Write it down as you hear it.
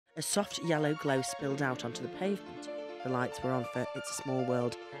A soft yellow glow spilled out onto the pavement. The lights were on for It's a Small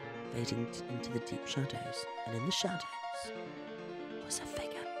World, fading into the deep shadows. And in the shadows was a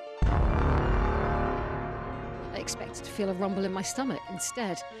figure. I expected to feel a rumble in my stomach.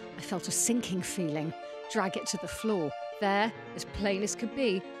 Instead, I felt a sinking feeling drag it to the floor. There, as plain as could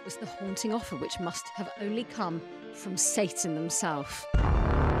be, was the haunting offer which must have only come from Satan himself. It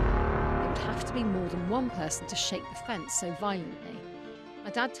would have to be more than one person to shake the fence so violently. My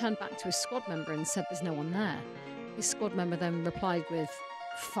dad turned back to his squad member and said there's no one there. His squad member then replied with,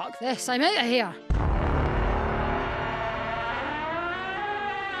 "Fuck this, I'm out of here."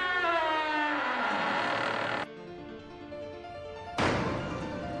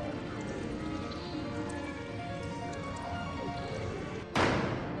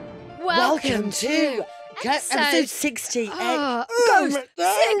 Welcome to episode 68. Ghost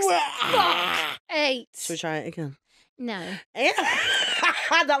 6 Should we try it again? No. Yeah.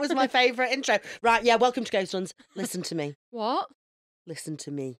 That was my favourite intro. Right, yeah, welcome to Ghost Huns. Listen to me. What? Listen to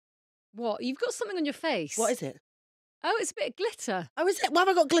me. What? You've got something on your face. What is it? Oh, it's a bit of glitter. Oh, is it? Why have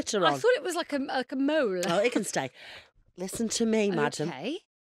I got glitter on? I thought it was like a mole. Oh, it can stay. Listen to me, madam. Okay.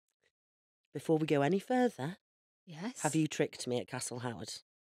 Before we go any further, Yes. have you tricked me at Castle Howard?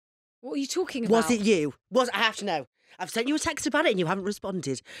 What are you talking about? Was it you? I have to know. I've sent you a text about it and you haven't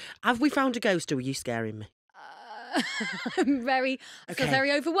responded. Have we found a ghost or were you scaring me? I feel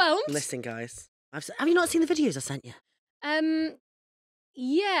very overwhelmed. Listen, guys. Have you not seen the videos I sent you?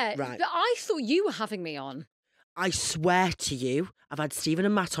 Yeah. Right. But I thought you were having me on. I swear to you, I've had Stephen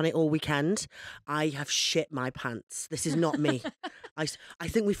and Matt on it all weekend. I have shit my pants. This is not me. I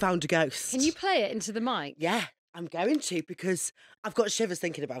think we found a ghost. Can you play it into the mic? Yeah, I'm going to because I've got shivers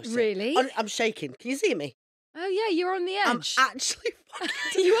thinking about it. Really? I'm shaking. Can you see me? Oh, yeah, you're on the edge. I'm actually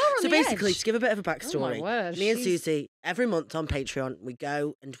fucking... You are on So the edge. basically, to give a bit of a backstory, Oh, my word. me and Susie, every month on Patreon, we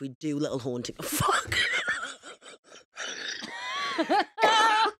go and we do little haunting... Fuck!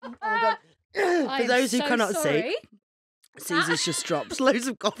 Oh, my God. For those who cannot see, Susie's just dropped loads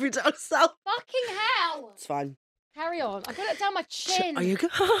of coffee to herself. Fucking hell! It's fine. Carry on. I got it down my chin. Are you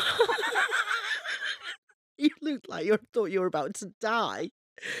good? You look like you thought you were about to die.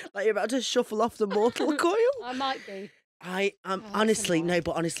 Like you're about to shuffle off the mortal coil. I might be. I am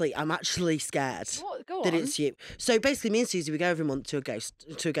honestly, I'm actually scared What? Go that on. it's you. So basically, me and Susie, we go every month to a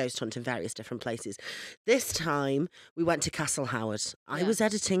ghost hunt in various different places. This time, we went to Castle Howard. I was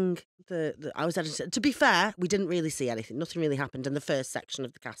editing To be fair, we didn't really see anything. Nothing really happened in the first section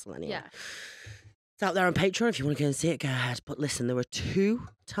of the castle anyway. Yeah. It's out there on Patreon. If you want to go and see it, go ahead. But listen, there were 2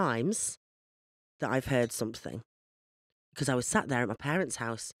 times that I've heard something because I was sat there at my parents'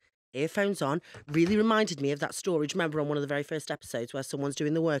 house. Earphones on, really reminded me of that story. Do you remember on one of the very first episodes where someone's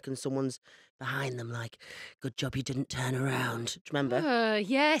doing the work and someone's behind them like, good job you didn't turn around. Do you remember?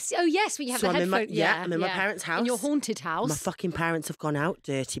 Yes. Oh, yes, when you have So the I'm in headphones. I'm in my parents' house. In your haunted house. My fucking parents have gone out,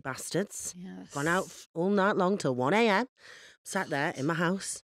 dirty bastards. Yes. Gone out all night long till 1 a.m. Sat there in my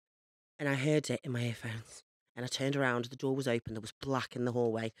house and I heard it in my earphones. And I turned around, the door was open, there was black in the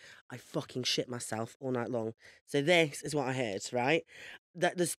hallway. I fucking shit myself all night long. So this is what I heard, right?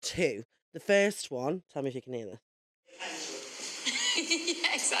 There's 2. The first one, tell me if you can hear this.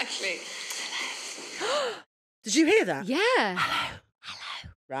 Yeah, exactly. Did you hear that? Yeah.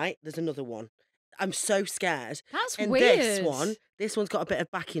 Hello. Right? There's another one. I'm so scared. That's and weird. This one's got a bit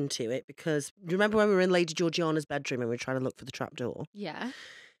of backing to it because do you remember when we were in Lady Georgiana's bedroom and we were trying to look for the trapdoor? Yeah.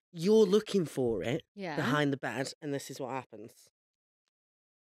 You're looking for it Yeah. behind the bed, and this is what happens.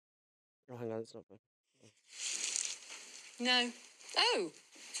 Oh, hang on, it's not. No. Oh.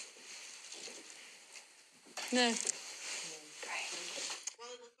 No.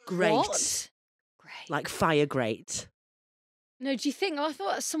 Great. What? Great. Like fire grate. No, do you think? I thought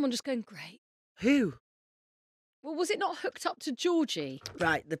that was someone just going, great. Who? Well, was it not hooked up to Georgie?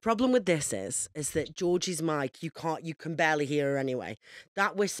 Right, the problem with this is that Georgie's mic, you can barely hear her anyway.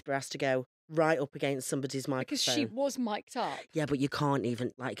 That whisper has to go right up against somebody's microphone. Because she was mic'd up. Yeah, but you can't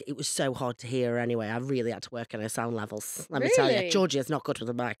even, like, it was so hard to hear her anyway. I really had to work on her sound levels. Let me tell you. Really? Georgie is not good with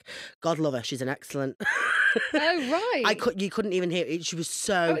the mic. God love her. She's an excellent... Oh, right. You couldn't even hear it. She was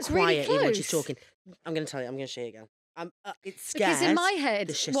so it's really quiet even when she's close. talking. I'm going to tell you. I'm going to show you again. It's scared. Because in my head,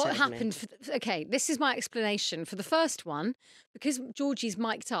 the shit what out of me. happened... Okay, this is my explanation. For the first one, because Georgie's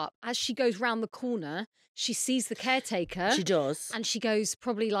mic'd up, as she goes round the corner, she sees the caretaker. She does. And she goes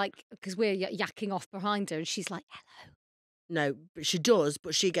probably like... Because we're yakking off behind her, and she's like, hello. No, but she does,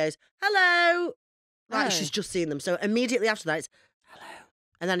 but she goes, hello. Like Oh. she's just seen them. So immediately after that, it's, hello.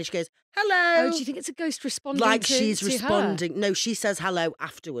 And then she goes, hello. Oh, do you think it's a ghost responding like to she's to responding. No, she says hello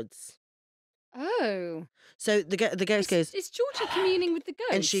afterwards. Oh. So the ghost goes, Is Georgie communing with the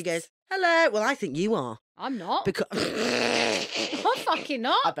ghost? and she goes, hello. Well, I think you are. I'm not. Because I'm fucking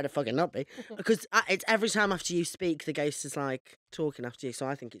not. I better fucking not be. Because it's every time after you speak, the ghost is like talking after you. So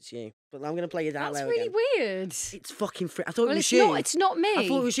I think it's you. But I'm going to play you that That's low really again. weird. It's fucking free. I thought Well, it was it's you. not. It's not me. I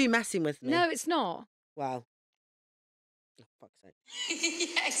thought it was you messing with me. No, it's not. Wow. Oh, fuck's sake.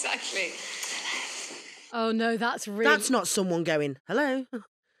 Yeah, exactly. Oh no, that's really. That's not someone going, hello.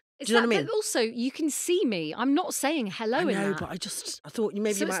 Is Do you know what I that- mean? But also, you can see me. I'm not saying hello I in know, that. but I thought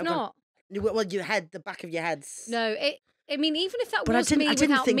maybe So you might it's have not. gone. Well, your head, the back of your head's. No, I mean, even if that But I was didn't- me I didn't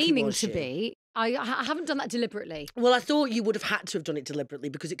without think it meaning was to you. be, I haven't done that deliberately. Well, I thought you would have had to have done it deliberately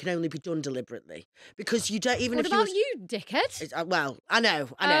because it can only be done deliberately. Because you don't even What if about you. you, dickhead? Well, I know,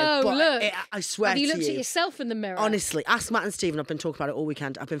 Oh, but look. I swear Have you to looked you. at yourself in the mirror? Honestly, ask Matt and Stephen. I've been talking about it all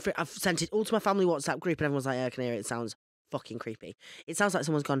weekend. I've sent it all to my family WhatsApp group, and everyone's like, "Yeah, I can hear it. It sounds fucking creepy. It sounds like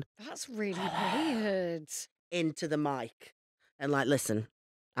someone's gone That's really weird. into the mic and like, listen,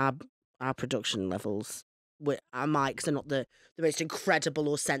 our production levels, our mics are not the most incredible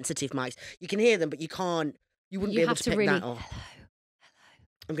or sensitive mics. You can hear them, but you can't. You wouldn't be able have to to pick really. that up. Hello.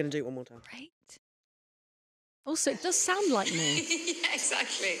 I'm going to do it one more time. Great. Also, it does sound like me. Yeah,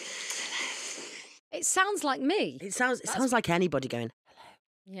 exactly. It sounds like me. It sounds like anybody going.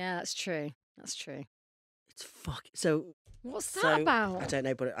 Yeah, that's true. That's true. It's so. What's that So, about? I don't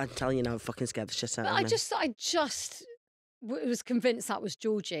know, but I'm telling you now, I'm fucking scared the shit out But of I me. just was convinced that was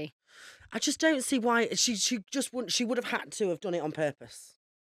Georgie. I just don't see why she just wouldn't. She would have had to have done it on purpose.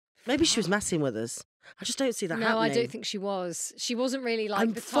 Maybe she was messing with us. I just don't see that No, happening. I don't think she was. She wasn't really like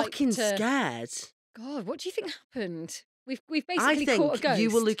I'm the type fucking to... scared. God, what do you think happened? We've I basically think caught a ghost.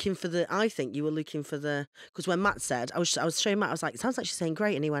 you were looking for the. I think you were looking for the. Because when Matt said, I was showing Matt. I was like, it sounds like she's saying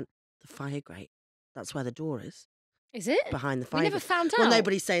great, and he went, the fire grate. That's where the door is. Is it? Behind the fire. We never grate. found out. Well,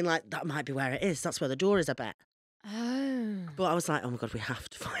 nobody's saying like that might be where it is. That's where the door is. I bet. Oh. But I was like, oh my god, we have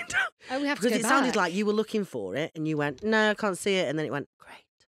to find out. Oh, we have to Because go it sounded back. like you were looking for it, and you went, no, I can't see it, and then it went,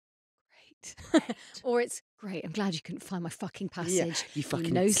 great. Or it's great. I'm glad you couldn't find my fucking passage. you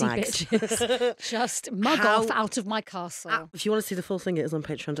fucking nosy slags. bitches. Just mug How- off out of my castle. If you want to see the full thing, it is on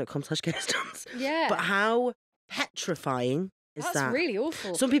patreon.com/ghosthunts. Yeah. But how petrifying is That's that? really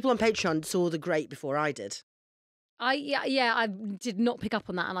awful. Some people on Patreon saw the great before I did. I did not pick up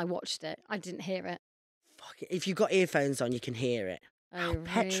on that and I watched it. I didn't hear it. Fuck it. If you've got earphones on, you can hear it. Oh, How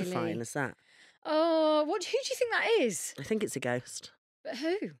petrifying really? is that? Oh, who do you think that is? I think it's a ghost. But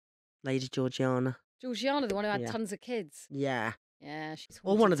who? Lady Georgiana. Georgiana, the one who had Yeah. tons of kids. Yeah. Yeah, she's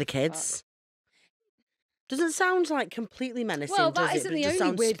Or one haunted of the as fuck. kids. Doesn't sound like completely menacing, Well, does that it? isn't But the it just only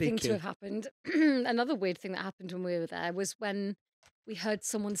sounds weird spooky. thing to have happened. Another weird thing that happened when we were there was when we heard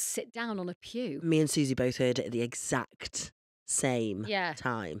someone sit down on a pew. Me and Susie both heard it at the exact same Yeah.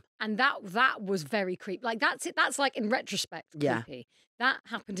 time. And that was very creepy. Like that's it. That's like in retrospect Yeah. creepy. That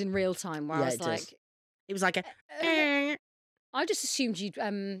happened in real time where Yeah, I was it does. like, It was like a... I just assumed you'd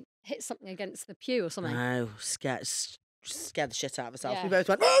hit something against the pew or something. No, scared the shit out of herself. Yeah. We both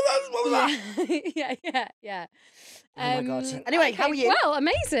went, what was that? yeah. Oh my God. Anyway, how are you? Well,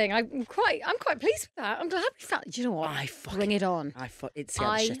 amazing. I'm quite pleased with that. I'm glad we found. Do you know what? Bring it on. It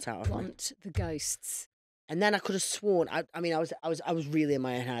scared the shit out of me. want the ghosts. And then I could have sworn. I mean, I was really in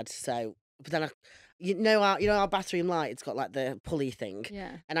my own head. So, but then our bathroom light. It's got like the pulley thing.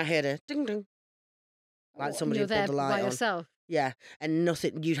 Yeah. And I heard a ding ding. Like What, somebody you're had there pulled the light by on. yourself. Yeah, and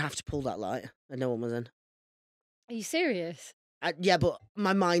nothing. You'd have to pull that light, and no one was in. Are you serious? Yeah, but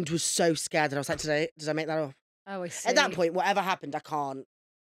my mind was so scared that I was like, did I make that up? Oh, I see. At that point, whatever happened, I can't.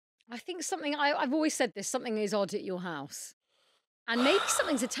 I think something. I've always said this. Something is odd at your house, and maybe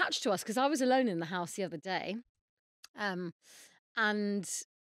something's attached to us because I was alone in the house the other day, and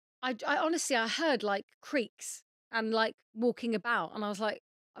I honestly I heard like creaks and like walking about, and I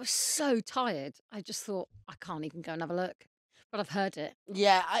was so tired. I just thought I can't even go and have a look, but I've heard it.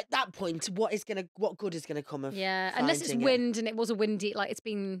 Yeah, at that point, what good is gonna come of? Yeah, unless it's finding it? wind, and it was a windy. Like it's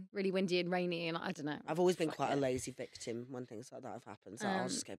been really windy and rainy, and I don't know. I've always been Fuck quite it. a lazy victim when things like that have happened, so I'll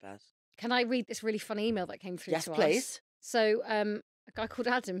just go bed. Can I read this really funny email that came through Yes, to us? please. So, a guy called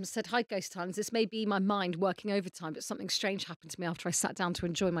Adam said, "Hi, Ghost Huns. This may be my mind working overtime, but something strange happened to me after I sat down to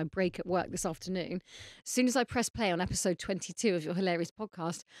enjoy my break at work this afternoon. As soon as I pressed play on episode 22 of your hilarious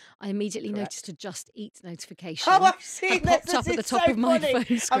podcast, I immediately noticed a Just Eat notification. Oh, I've seen had this. popped up This at the is top so of my funny.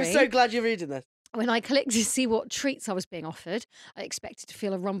 phone screen. I'm so glad you're reading this. When I clicked to see what treats I was being offered, I expected to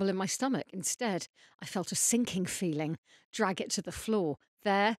feel a rumble in my stomach. Instead, I felt a sinking feeling drag it to the floor.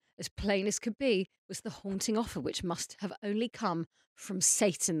 There, as plain as could be, was the haunting offer which must have only come from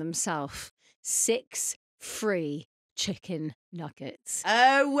Satan himself. 6 free chicken nuggets.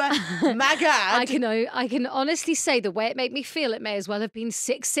 Oh, my God. I can honestly say the way it made me feel, it may as well have been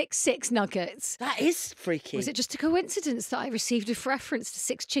 666 nuggets. That is freaky. Was it just a coincidence that I received a reference to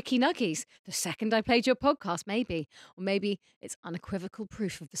Six Chicky Nuggies the second I played your podcast? Maybe. Or maybe it's unequivocal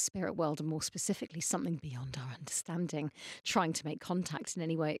proof of the spirit world and more specifically something beyond our understanding, trying to make contact in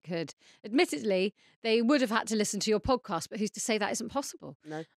any way it could. Admittedly, they would have had to listen to your podcast, but who's to say that isn't possible?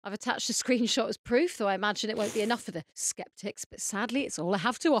 No. I've attached a screenshot as proof, though I imagine it won't be enough for the skeptics, but sadly, it's all I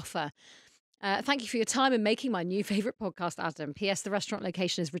have to offer. Thank you for your time in making my new favourite podcast, Adam. P.S. The restaurant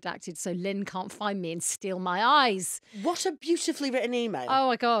location is redacted so Lynn can't find me and steal my eyes. What a beautifully written email. Oh,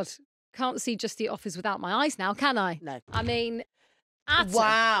 my God. Can't see Just Eat Offers without my eyes now, can I? No. I mean, Adam,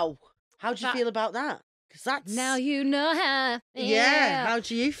 Wow. How do you feel about that? Because that's... now you know how. Yeah. How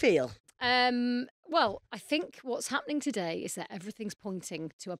do you feel? Well, I think what's happening today is that everything's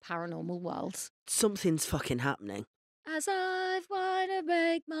pointing to a paranormal world. Something's fucking happening. As I've wanna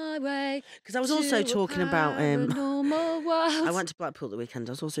make my way. Because I was also talking about paranormal world. I went to Blackpool the weekend.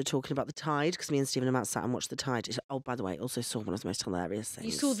 I was also talking about the tide because me and Stephen and Matt sat and watched the tide. Oh, by the way, I also saw one of the most hilarious things.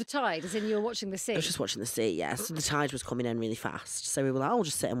 You saw the tide, as in you were watching the sea. I was just watching the sea. Yeah, so the tide was coming in really fast. So we were like, "Oh, we'll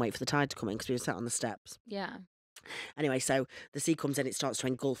just sit and wait for the tide to come in," because we were sat on the steps. Yeah. Anyway, so the sea comes in, it starts to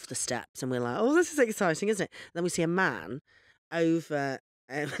engulf the steps, and we're like, "Oh, this is exciting, isn't it?" Then we see a man over.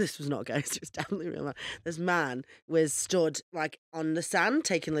 This was not a ghost, it was definitely a real man. This man was stood like on the sand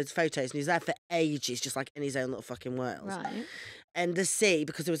taking loads of photos, and he was there for ages, just like in his own little fucking world. Right. And the sea,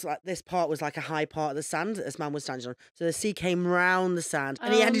 because it was like this part was like a high part of the sand that this man was standing on. So the sea came round the sand,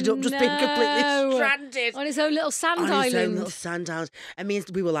 and he ended up just being completely stranded on his own little sand on island. his own little sand island. And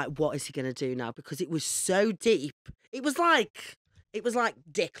we were like, "What is he going to do now?" Because it was so deep. It was like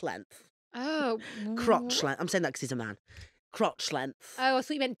dick length, Oh, crotch length. I'm saying that because he's a man. Crotch length. Oh, I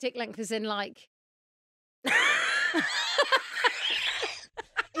thought you meant dick length, as in like. It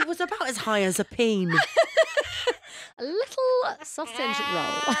was about as high as a peen. A little sausage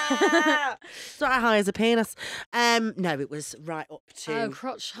roll. It's not as high as a penis. No, it was right up to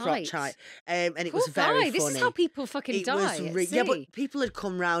crotch height. And it Poor was very guy. funny. This is how people fucking die. Yeah, but people had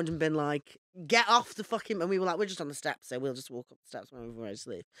come round and been like, "Get off the fucking," and we were like, "We're just on the steps, so we'll just walk up the steps when we're ready to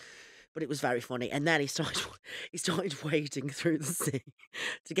leave." But it was very funny. And then he started wading through the sea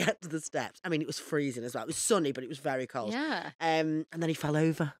to get to the steps. I mean, it was freezing as well. It was sunny, but it was very cold. Yeah. And then he fell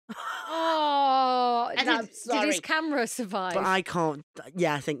over. Oh, And did his camera survive? But I can't.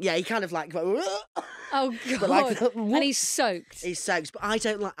 Yeah, I think. Yeah, he kind of like. Oh God! But like, and he's soaked. He's soaked. But I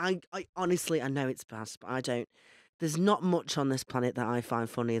don't like. I honestly, I know it's bad, but I don't. There's not much on this planet that I find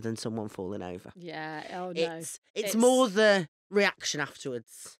funnier than someone falling over. Yeah. Oh no. It's more the reaction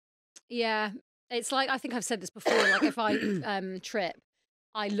afterwards. Yeah, it's like, I think I've said this before. Like if I trip,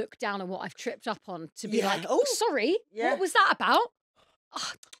 I look down on what I've tripped up on to be like, "Oh, sorry, what was that about?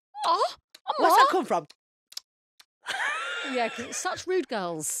 Where's that come from?" Yeah, because it's such rude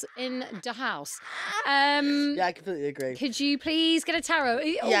girls in the house. Yeah, I completely agree. Could you please get a tarot?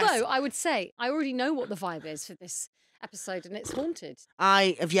 Yes. Although I would say I already know what the vibe is for this episode, and it's haunted.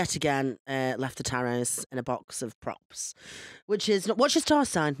 I have yet again left the tarots in a box of props, which is not. What's your star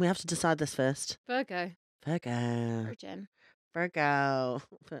sign? We have to decide this first. Virgo. Virgin. Virgo.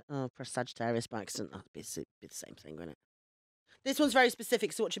 Oh, for Sagittarius by accident. That'd be the same thing, wouldn't it? This one's very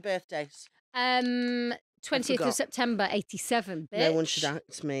specific. So, what's your birthdays? 20th of September, 87. Bitch. No one should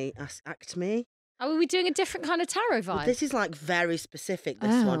act me. Are we doing a different kind of tarot vibe? Well, this is like very specific.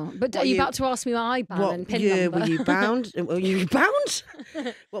 This one. But are you about to ask me my IBAN and PIN number? Were you bound? Were you bound?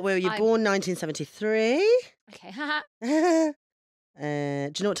 What were you born? 1973. Okay. Haha. Do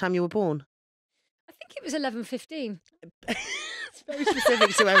you know what time you were born? I think it was 11:15. It's very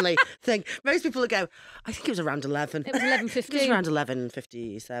specific to only think. Most people would go, I think it was around 11. It was 11:15. It was around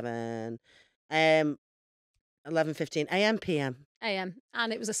 11:57. 11:15 a.m. p.m. a.m.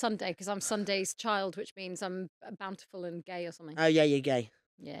 And it was a Sunday because I'm Sunday's child, which means I'm bountiful and gay or something. Oh yeah, you're gay.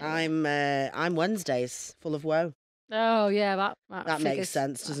 Yeah. I'm Wednesdays, full of woe. Oh yeah, that makes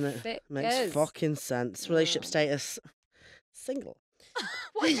sense, doesn't it? Makes fucking sense. Relationship status, single.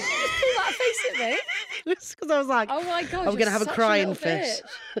 Why did you just pull that face at me? Just because I was like, oh my God, I'm going to have a crying fit.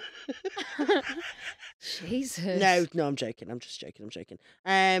 Jesus. No, I'm joking. I'm just joking.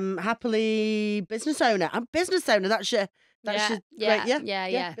 Happily business owner. I'm business owner. That's your great,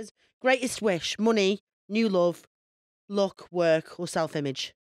 yeah. Greatest wish, money, new love, luck, work, or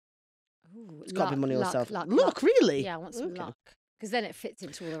self-image. Ooh, it's got to be money or self. Luck, really? Yeah, I want some luck. Because then it fits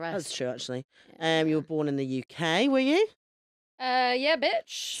into all the rest. That's true, actually. Yeah. You were born in the UK, were you? Yeah,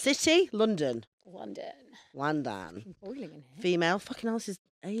 bitch. City, London. London. Boiling in here. Female. Fucking hell, this is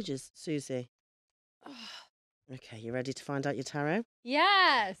ages, Susie. Okay, you ready to find out your tarot?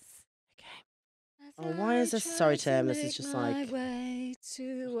 Yes. Okay. Oh, why is this? Sorry, Tim. This is just like. My way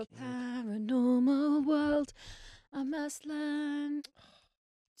to a paranormal world. I must learn.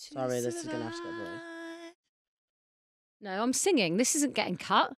 Sorry, this is gonna have to get blurry. No, I'm singing. This isn't getting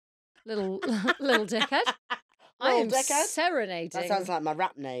cut. Little dickhead. I am dickhead? serenading. That sounds like my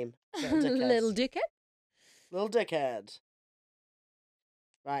rap name. Little dickhead. Little dickhead.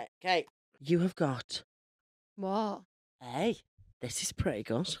 Right, okay. You have got. What? Hey, this is pretty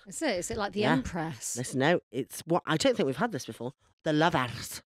good. Is it? Is it like the Yeah. Empress? Listen, no, it's what I don't think we've had this before. The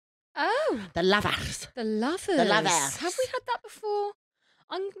lovers. Oh, The lovers. the lovers. The lovers. Have we had that before?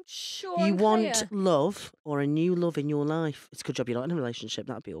 I'm sure. You I'm want clear. love or a new love in your life. It's a good job you're not in a relationship.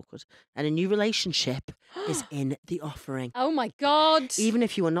 That'd be awkward. And a new relationship is in the offering. Oh my God. Even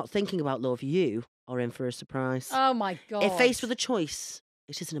if you are not thinking about love, you are in for a surprise. Oh my God. If faced with a choice,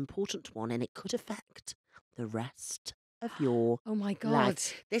 it is an important one and it could affect the rest of your Oh my God.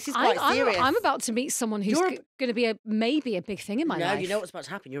 life. This is quite serious. I'm about to meet someone who's You're going to be maybe a big thing in my no, life. you know what's about to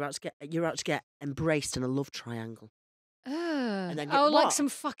happen. You're about to get embraced in a love triangle. And then oh, like what? some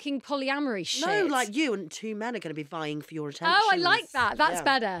fucking polyamory shit. No, like you and two men are going to be vying for your attention. Oh, I like that. That's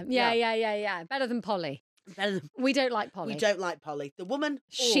better. Yeah. Yeah. Better than Polly. Better than We don't like Polly. we don't like Polly. The woman.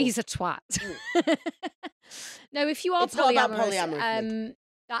 She's a twat. No, if you are It's not about polyamorous, polyamory for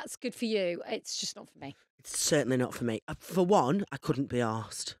that's good for you. It's just not for me. It's certainly not for me. For one, I couldn't be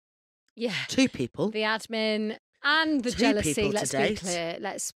asked. Yeah. Two people. The admin and the Two jealousy. people to Let's be date. clear.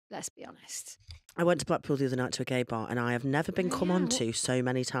 Let's be honest. I went to Blackpool the other night to a gay bar, and I have never been come on to so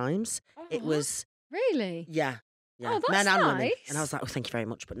many times. It was Really. yeah. Oh, that's men and women. nice. And I was like, oh, thank you very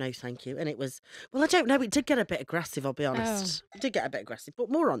much, but no, thank you. And it was, well, I don't know. It did get a bit aggressive, I'll be honest. It did get a bit aggressive, but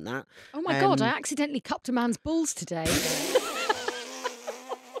more on that. Oh my God! I accidentally cupped a man's balls today.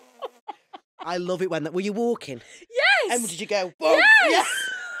 I love it when that. Were you walking? Yes. And did you go? Boom? Yes. Yeah.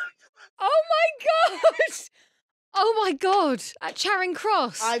 Oh my God! Oh my God! At Charing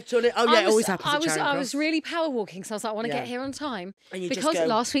Cross. I've done it. Oh yeah, it always happens at Charing I Cross. was really power walking, so I was like, I want to Yeah. get here on time. And you Because just go,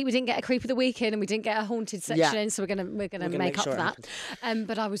 last week we didn't get a creep of the week in and we didn't get a haunted section in, so we're gonna make up sure for it that. happens.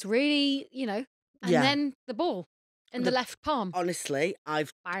 But I was really, and Yeah. then the ball in the left palm. Honestly, I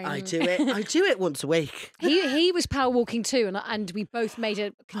Bang. do it. I do it once a week. He was power walking too, and we both made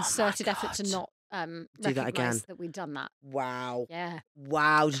a concerted effort to God. not Do that again. recognise that we'd done that. Wow. Yeah.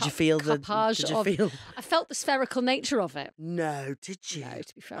 Wow. Did you feel the? Cuppage Did you of- feel? I felt the spherical nature of it. No. Did you? No,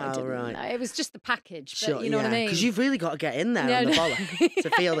 to be fair, I Oh, didn't. right. No, it was just the package. But Sure, you know what I mean? Because you've really got to get in there No, on the no. bollock to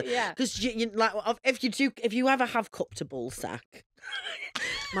feel it. Yeah. Because you like if you ever have cupped a ball sack.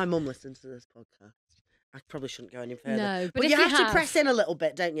 My mum listens to this podcast. I probably shouldn't go any further. No, but but if you you have to have- press in a little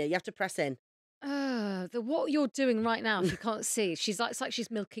bit, don't you? You have to press in. What you're doing right now, if you can't see, it's like she's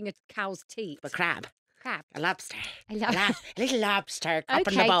milking a cow's teeth. A crab, Crab. a lobster, A a, lo- a little lobster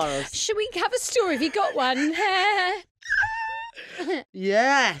cupping the Okay. balls. Should we have a story? Have you got one?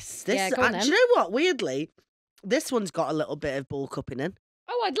 Yes. This. Yeah, go on do then. you know what? Weirdly, this one's got a little bit of ball cupping in.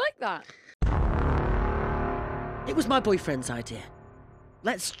 Oh, I'd like that. It was my boyfriend's idea.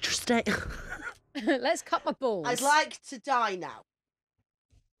 Let's stay. Let's cut my balls. I'd like to die now.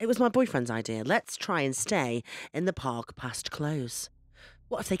 It was my boyfriend's idea. Let's try and stay in the park past close.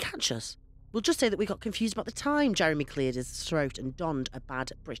 What if they catch us? We'll just say that we got confused about the time. Jeremy cleared his throat and donned a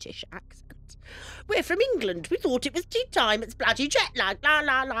bad British accent. We're from England. We thought it was tea time. It's bloody jet lag. La,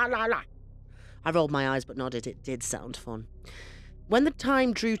 la, la, la, la. I rolled my eyes but nodded. It did sound fun. When the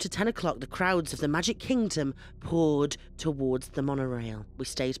time drew to 10 o'clock, the crowds of the Magic Kingdom poured towards the monorail. We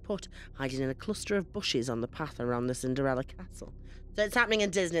stayed put, hiding in a cluster of bushes on the path around the Cinderella Castle. So it's happening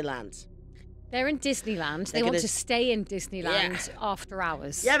in Disneyland. They're in Disneyland. They They're want gonna- to stay in Disneyland after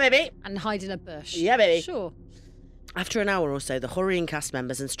hours. Yeah, baby. And hide in a bush. Yeah, baby. Sure. After an hour or so, the hurrying cast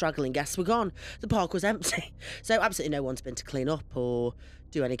members and straggling guests were gone. The park was empty. So absolutely no one's been to clean up or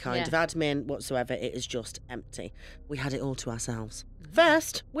do any kind of admin whatsoever. It is just empty. We had it all to ourselves.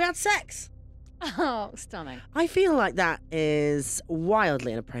 First, we had sex. Oh, stunning. I feel like that is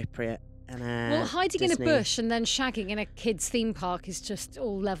wildly inappropriate. Well, hiding in a Disney. bush and then shagging in a kids' theme park is just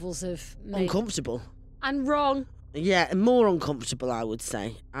all levels of Uncomfortable. and wrong. Yeah, and more uncomfortable, I would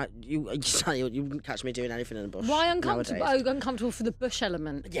say. You wouldn't catch me doing anything in a bush. Why uncomfortable? nowadays. Oh, uncomfortable for the bush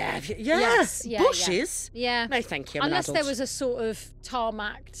element. Yeah, Yes, yeah, bushes. Yeah. No, thank you. I'm an Unless there adult. was a sort of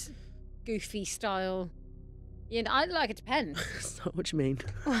tarmacked, goofy style. I like it depends. That's not what you mean.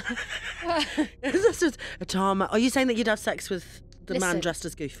 Is this a tarmac? Are you saying that you'd have sex with the man Listen, dressed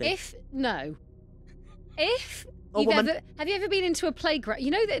as Goofy? If Or you've woman. have you ever been into a playground?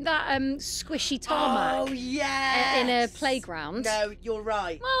 You know that squishy tarmac Oh, yeah. in a playground? No, you're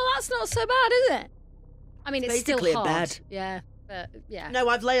right. Well, that's not so bad, is it? I mean, it's still basically a hard. bed. Yeah, but yeah. No,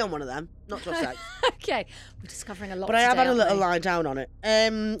 I've lay on one of them. Not to have sex. Okay, we're discovering a lot. But I have today, had a little aren't we? lie down on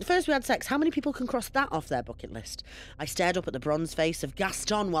it. First we had sex. How many people can cross that off their bucket list? I stared up at the bronze face of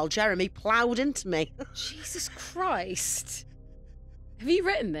Gaston while Jeremy ploughed into me. Jesus Christ. Have you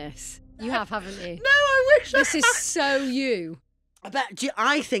written this? You have, haven't you? No, I wish This I is so you.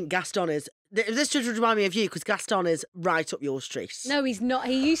 I think Gaston is... This should remind me of you, because Gaston is right up your street. No, he's not.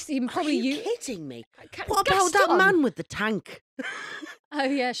 He used to. He probably Are you kidding me? Ca- What about that Gaston? man with the tank? Oh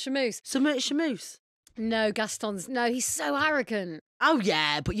yeah, Shamoose. Shamoose. No, Gaston's. No, he's so arrogant. Oh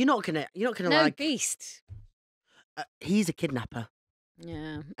yeah, but you're not gonna No, like. beast. He's a kidnapper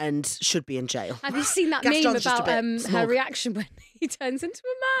Yeah. and should be in jail. Have you seen that Gaston's meme just a about bit her smug. reaction when he turns into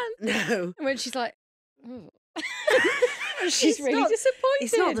a man? No, And when she's like, oh. And she's He's really not- disappointed.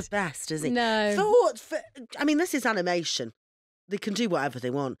 he's not the best, is he? No. I mean, this is animation. They can do whatever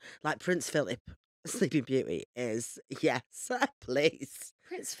they want. Like Prince Philip, Sleeping Beauty is yes, please.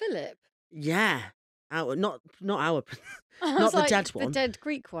 Prince Philip. Yeah, not our prince. I Not was the like, dead The one. dead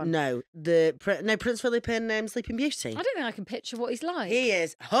Greek one. No, Prince Philip in Sleeping Beauty. I don't think I can picture what he's like. He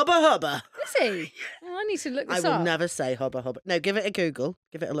is hubba hubba. Is he? Oh, I need to look I this will up. never say hubba hubba. No, give it a Google.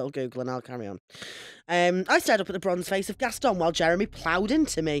 Give it a little Google and I'll carry on. I stared up at the bronze face of Gaston while Jeremy ploughed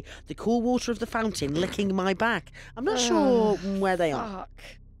into me, the cool water of the fountain licking my back. I'm not sure where they are. Fuck.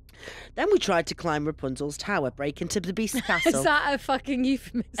 Then we tried to climb Rapunzel's tower, break into the Beast's castle. Is that a fucking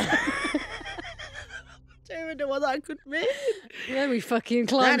euphemism? I don't even know what that could mean. Then we fucking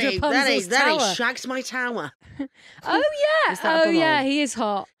climbed Then Rapunzel's he tower. shagged my tower. Oh yeah. Is that a Oh yeah, ballon? he is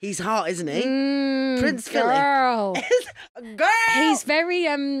hot. He's hot, isn't he? Prince Philip. Girl! He's very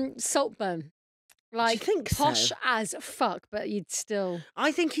Saltburn. Like think so? posh as fuck, but you'd still.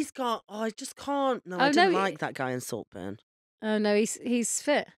 I think he's got... Oh, I just can't... No, Oh, I didn't no, like that guy in Saltburn. Oh no, he's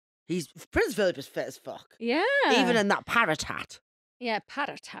fit. Prince Philip is fit as fuck. Yeah. Even in that parrot hat. Yeah,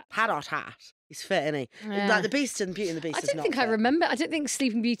 parrot hat. Parrot hat. He's fit, isn't he? Yeah. Like the Beast and Beauty and the Beast I is don't not think I fit. remember. I don't think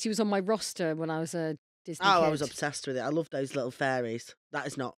Sleeping Beauty was on my roster when I was a Disney Oh, kid. I was obsessed with it. I love those little fairies. That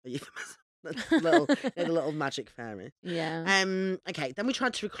is not a euphemism. The little magic fairy. Yeah. Okay, then we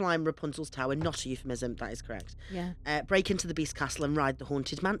tried to climb Rapunzel's tower. Not a euphemism, that is correct. Yeah. Break into the Beast Castle and ride the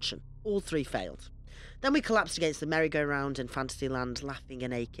Haunted Mansion. All three failed. Then we collapsed against the merry-go-round in Fantasyland, laughing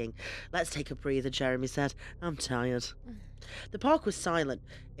and aching. Let's take a breather, Jeremy said. I'm tired. The park was silent.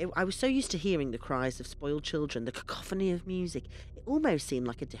 I was so used to hearing the cries of spoiled children, the cacophony of music. It almost seemed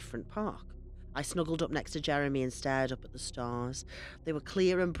like a different park. I snuggled up next to Jeremy and stared up at the stars. They were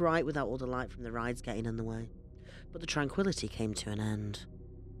clear and bright without all the light from the rides getting in the way. But the tranquility came to an end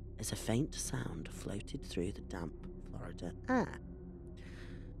as a faint sound floated through the damp Florida air.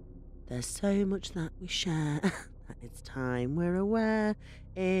 There's so much that we share, that it's time we're aware.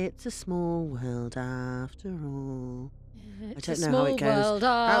 It's a small world after all. I don't know how it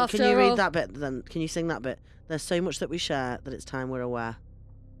goes. Can you read that bit then? Can you sing that bit? There's so much that we share that it's time we're aware.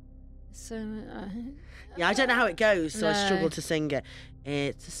 Yeah, I don't know how it goes, so I struggle to sing it.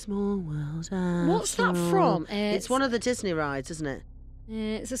 It's a small world after What's that all. from? It's one of the Disney rides, isn't it?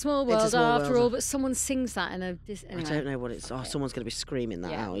 It's a small It's a world small after world. all, but someone sings that in a anyway. I don't know what it's. Oh, someone's going to be screaming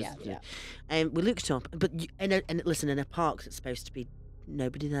that out. Yeah, isn't yeah. it? We looked up, but listen, in a park that's supposed to be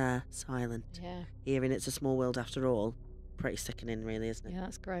nobody there, silent. Yeah. Hearing it's a small world after all, pretty sickening, really, isn't it? Yeah,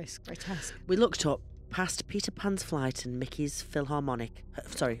 that's gross. Grotesque. We looked up past Peter Pan's flight and Mickey's Philharmagic.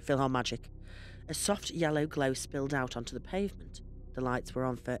 A soft yellow glow spilled out onto the pavement. The lights were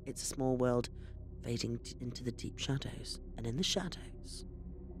on for It's a Small World, fading into the deep shadows, and in the shadows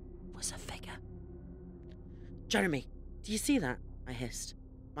was a figure. Jeremy, do you see that? I hissed.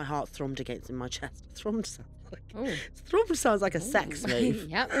 My heart thrummed against in my chest. Thrummed sounds like a sex move.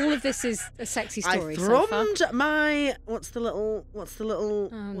 Yeah, all of this is a sexy story. I so far. thrummed my what's the little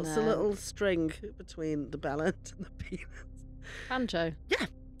string between the bell end and the penis? Banjo. Yeah.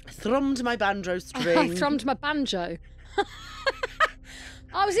 I thrummed my banjo I string. thrummed my banjo.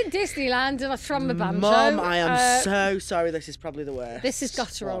 I was in Disneyland and I thrummed my banjo. Mum, I am so sorry. This is probably the worst. This is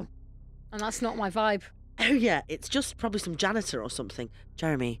guttural. one. And that's not my vibe. Oh yeah, it's just probably some janitor or something.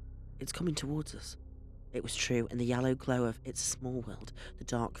 Jeremy, it's coming towards us. It was true. In the yellow glow of It's a Small World, the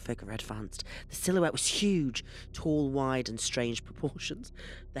dark figure advanced. The silhouette was huge, tall, wide, and strange proportions.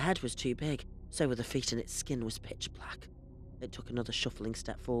 The head was too big, so were the feet, and its skin was pitch black. It took another shuffling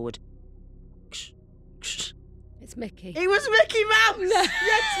step forward. It's Mickey. It was Mickey Mouse! No.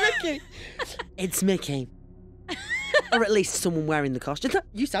 Yes, Mickey! It's Mickey. Or at least someone wearing the costume.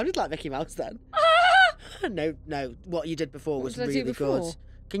 You sounded like Mickey Mouse then. No, what you did before was What did I do really before? good.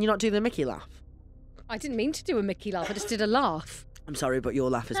 Can you not do the Mickey laugh? I didn't mean to do a Mickey laugh. I just did a laugh. I'm sorry, but your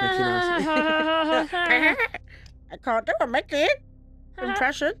laugh is Mickey Mouse. I can't do a Mickey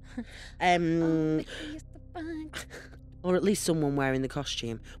impression. Or at least someone wearing the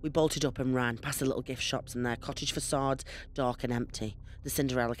costume. We bolted up and ran past the little gift shops and their cottage facades, dark and empty. The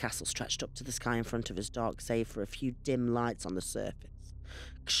Cinderella castle stretched up to the sky in front of us, dark save for a few dim lights on the surface.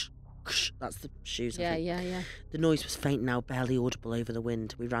 Ksh, ksh, that's the shoes, I think. Yeah. The noise was faint now, barely audible over the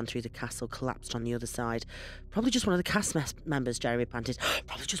wind. We ran through the castle, collapsed on the other side. Probably just one of the cast members, Jeremy panted.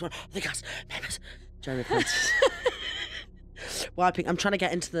 Probably just one of the cast members, Jeremy panted. Wiping. I'm trying to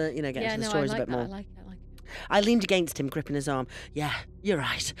get into the, into the stories a bit more. I like it. I leaned against him, gripping his arm. Yeah, you're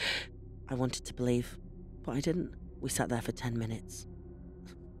right. I wanted to believe, but I didn't. We sat there for 10 minutes.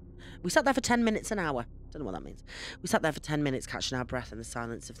 We sat there for 10 minutes an hour. Don't know what that means. We sat there for 10 minutes, catching our breath in the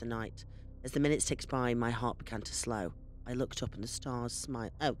silence of the night. As the minutes ticked by, my heart began to slow. I looked up and the stars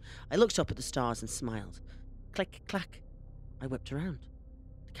smiled. I looked up at the stars and smiled. Click, clack. I whipped around.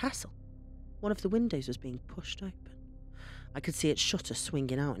 The castle. One of the windows was being pushed open. I could see its shutter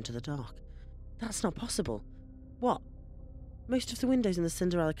swinging out into the dark. That's not possible. What? Most of the windows in the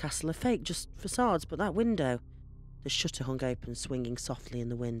Cinderella castle are fake, just facades, but that window... The shutter hung open, swinging softly in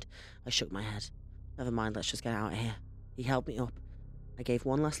the wind. I shook my head. Never mind, let's just get out of here. He held me up. I gave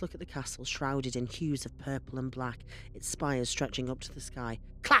one last look at the castle, shrouded in hues of purple and black, its spires stretching up to the sky.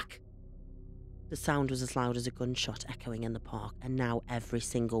 Clack! The sound was as loud as a gunshot echoing in the park, and now every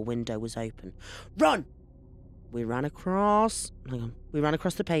single window was open. Run! We ran across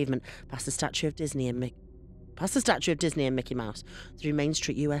the pavement, past the statue of Disney and Mickey Mouse, through Main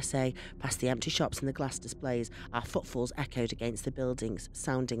Street, USA, past the empty shops and the glass displays. Our footfalls echoed against the buildings,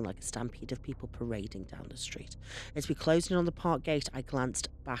 sounding like a stampede of people parading down the street. As we closed in on the park gate, I glanced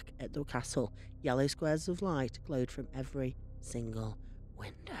back at the castle. Yellow squares of light glowed from every single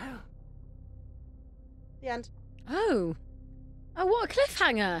window. The end. Oh, what a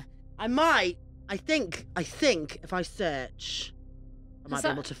cliffhanger! I think if I search, I might be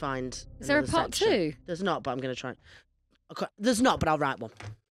able to find. Is there a part two? There's not, but I'm going to try. There's not, but I'll write one.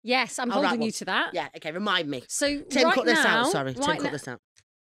 Yes, I'm holding you to that. Yeah, okay, remind me. So Tim, right cut this now, out. Sorry, Tim, cut this out.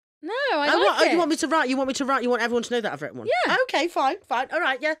 No, I like it. You want me to write? You want me to write? You want everyone to know that I've written one? Yeah. Okay, fine. All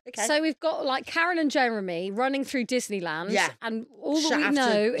right, yeah, okay. So we've got like Karen and Jeremy running through Disneyland. Yeah. And all that we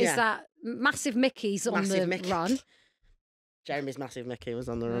know is that massive Mickey's on the run. Jeremy's massive Mickey was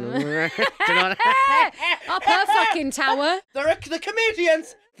on the run. Do you know what Up her fucking tower. The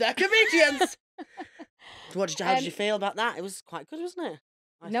comedians. They're comedians. How did you feel about that? It was quite good, wasn't it?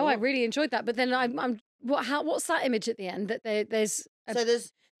 I really enjoyed that. But then what's that image at the end? That there's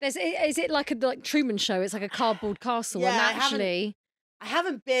is it like a Truman Show? It's like a cardboard castle. Yeah, and actually, I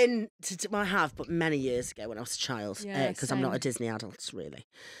haven't been to. I have, but many years ago when I was a child, because I'm not a Disney adult, really.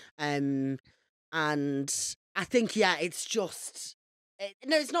 And I think it's just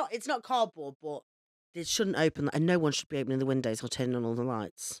it's not cardboard, but it shouldn't open, and no one should be opening the windows or turning on all the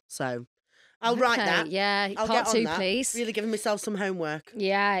lights. So I'll write that. Yeah, I'll part get on 2, that. please. Really giving myself some homework.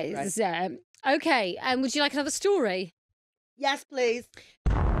 Yeah. Right. Okay. And would you like another story? Yes, please.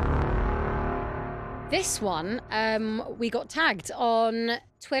 This one, we got tagged on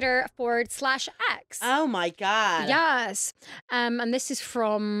Twitter /X. Oh my God. Yes. And this is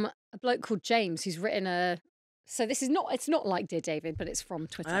from a bloke called James who's written so it's not like Dear David, but it's from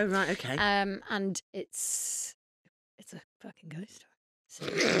Twitter. Oh, right, okay. And it's a fucking ghost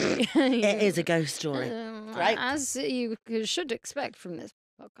story. It is a ghost story. Right. As you should expect from this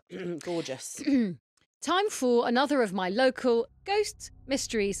podcast. Gorgeous. Time for another of my local ghosts,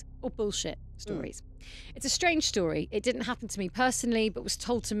 mysteries, or bullshit stories. It's a strange story. It didn't happen to me personally, but was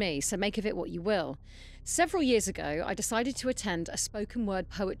told to me, so make of it what you will. Several years ago, I decided to attend a spoken word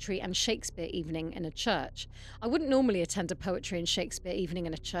poetry and Shakespeare evening in a church. I wouldn't normally attend a poetry and Shakespeare evening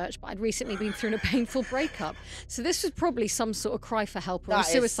in a church, but I'd recently been through a painful breakup. So this was probably some sort of cry for help or a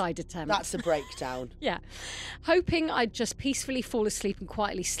suicide attempt. That's a breakdown. Yeah. Hoping I'd just peacefully fall asleep and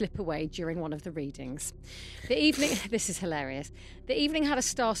quietly slip away during one of the readings. The evening, this is hilarious. The evening had a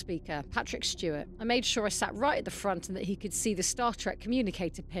star speaker, Patrick Stewart. I made sure I sat right at the front and that he could see the Star Trek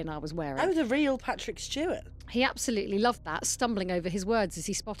communicator pin I was wearing. Oh, the real Patrick Stewart. He absolutely loved that, stumbling over his words as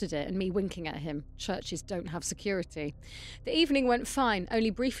he spotted it and me winking at him. Churches don't have security. The evening went fine, only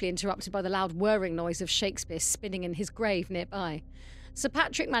briefly interrupted by the loud whirring noise of Shakespeare spinning in his grave nearby. Sir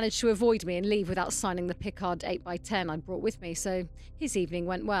Patrick managed to avoid me and leave without signing the Picard 8x10 I'd brought with me, so his evening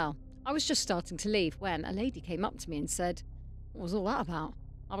went well. I was just starting to leave when a lady came up to me and said, "What was all that about?"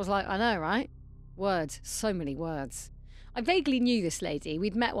 I was like, "I know, right? Words, so many words." I vaguely knew this lady.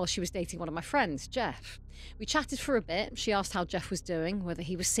 We'd met while she was dating one of my friends, Jeff. We chatted for a bit. She asked how Jeff was doing, whether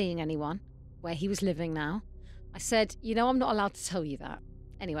he was seeing anyone, where he was living now. I said, I'm not allowed to tell you that.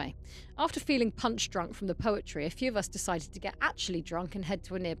 Anyway, after feeling punch drunk from the poetry, a few of us decided to get actually drunk and head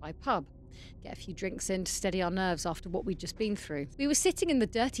to a nearby pub. Get a few drinks in to steady our nerves after what we'd just been through. We were sitting in the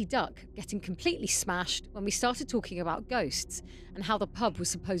Dirty Duck, getting completely smashed, when we started talking about ghosts and how the pub was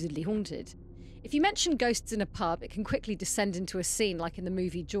supposedly haunted. If you mention ghosts in a pub, it can quickly descend into a scene like in the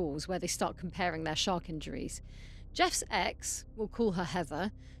movie Jaws, where they start comparing their shark injuries. Jeff's ex, we'll call her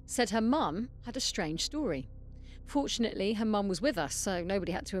Heather, said her mum had a strange story. Fortunately, her mum was with us, so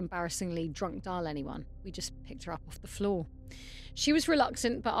nobody had to embarrassingly drunk dial anyone. We just picked her up off the floor. She was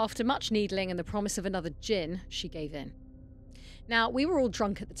reluctant, but after much needling and the promise of another gin, she gave in. Now, we were all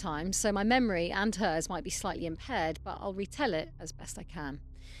drunk at the time, so my memory and hers might be slightly impaired, but I'll retell it as best I can.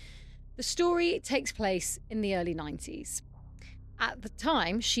 The story takes place in the early 90s. At the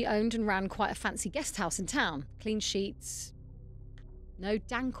time, she owned and ran quite a fancy guest house in town. Clean sheets, no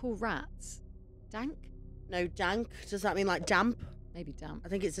dank or rats. Dank? No dank. Does that mean like damp? Maybe damp. I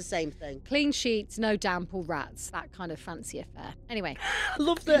think it's the same thing. Clean sheets, no damp or rats. That kind of fancy affair. Anyway. I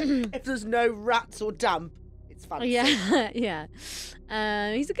love that if there's no rats or damp, it's fancy. Yeah, yeah.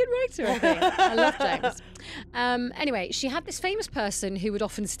 He's a good writer, I think. I love James. Anyway, she had this famous person who would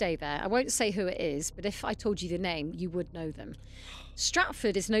often stay there. I won't say who it is, but if I told you the name, you would know them.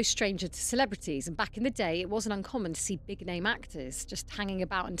 Stratford is no stranger to celebrities, and back in the day, it wasn't uncommon to see big-name actors just hanging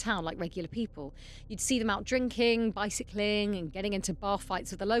about in town like regular people. You'd see them out drinking, bicycling, and getting into bar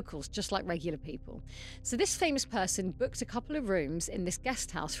fights with the locals, just like regular people. So this famous person booked a couple of rooms in this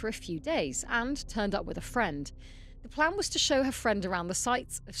guest house for a few days and turned up with a friend. The plan was to show her friend around the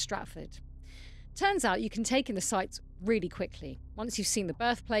sights of Stratford. Turns out you can take in the sights really quickly. Once you've seen the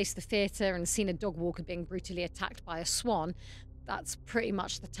birthplace, the theatre, and seen a dog walker being brutally attacked by a swan, that's pretty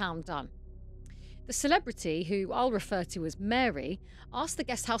much the town done. The celebrity, who I'll refer to as Mary, asked the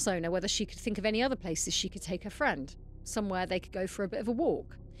guest house owner whether she could think of any other places she could take her friend, somewhere they could go for a bit of a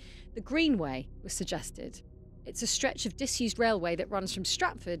walk. The Greenway was suggested. It's a stretch of disused railway that runs from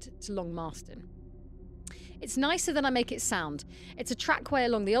Stratford to Long Marston. It's nicer than I make it sound. It's a trackway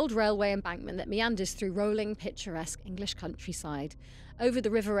along the old railway embankment that meanders through rolling, picturesque English countryside, over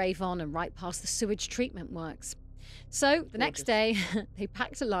the River Avon and right past the sewage treatment works. So, the next day, they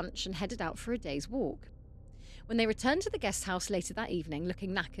packed a lunch and headed out for a day's walk. When they returned to the guest house later that evening,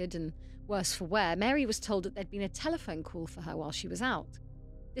 looking knackered and worse for wear, Mary was told that there'd been a telephone call for her while she was out.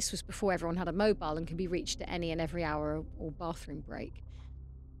 This was before everyone had a mobile and could be reached at any and every hour or bathroom break.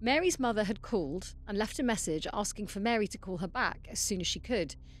 Mary's mother had called and left a message asking for Mary to call her back as soon as she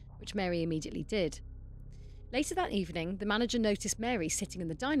could, which Mary immediately did. Later that evening, the manager noticed Mary sitting in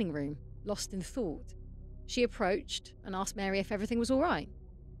the dining room, lost in thought. She approached and asked Mary if everything was all right.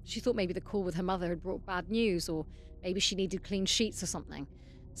 She thought maybe the call with her mother had brought bad news, or maybe she needed clean sheets or something.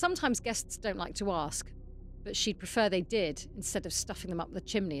 Sometimes guests don't like to ask, but she'd prefer they did instead of stuffing them up the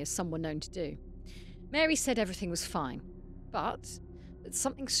chimney as some were known to do. Mary said everything was fine, but that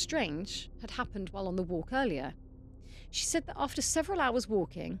something strange had happened while on the walk earlier. She said that after several hours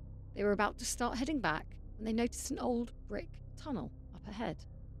walking, they were about to start heading back when they noticed an old brick tunnel up ahead.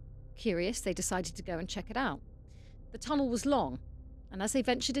 Curious, they decided to go and check it out. The tunnel was long, and as they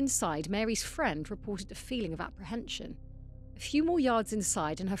ventured inside, Mary's friend reported a feeling of apprehension. A few more yards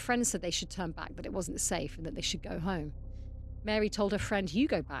inside, and her friend said they should turn back, that it wasn't safe and that they should go home. Mary told her friend, "You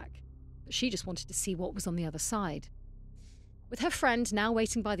go back," but she just wanted to see what was on the other side. With her friend now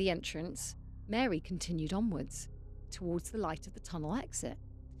waiting by the entrance, Mary continued onwards, towards the light of the tunnel exit.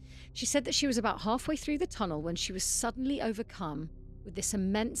 She said that she was about halfway through the tunnel when she was suddenly overcome with this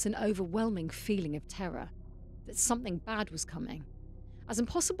immense and overwhelming feeling of terror, that something bad was coming. As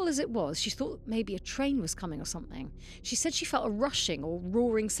impossible as it was, she thought maybe a train was coming or something. She said she felt a rushing or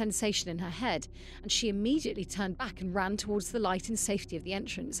roaring sensation in her head, and she immediately turned back and ran towards the light and safety of the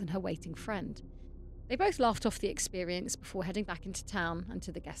entrance and her waiting friend. They both laughed off the experience before heading back into town and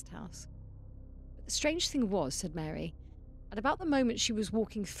to the guest house. But the strange thing was, said Mary, at about the moment she was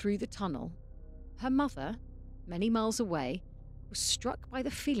walking through the tunnel, her mother, many miles away, was struck by the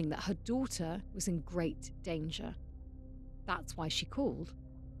feeling that her daughter was in great danger. That's why she called.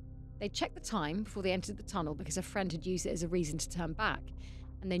 They checked the time before they entered the tunnel because her friend had used it as a reason to turn back,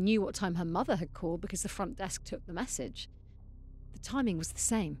 and they knew what time her mother had called because the front desk took the message. The timing was the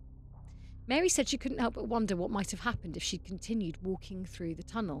same. Mary said she couldn't help but wonder what might have happened if she'd continued walking through the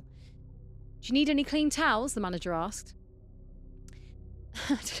tunnel. "Do you need any clean towels?" the manager asked.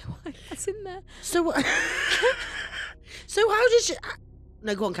 I don't know why that's in there. So how did she...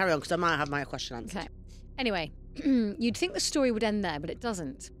 No, go on, carry on, because I might have my question answered. Okay. Anyway, you'd think the story would end there, but it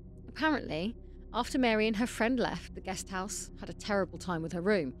doesn't. Apparently, after Mary and her friend left, the guest house had a terrible time with her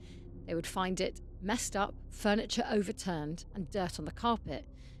room. They would find it Messed up, furniture overturned, and dirt on the carpet.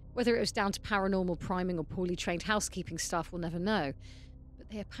 Whether it was down to paranormal priming or poorly trained housekeeping staff, we'll never know. But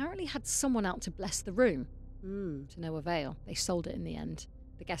they apparently had someone out to bless the room. To no avail. They sold it in the end.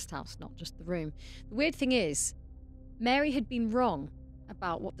 The guest house, not just the room. The weird thing is, Mary had been wrong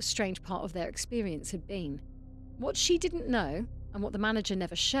about what the strange part of their experience had been. What she didn't know, and what the manager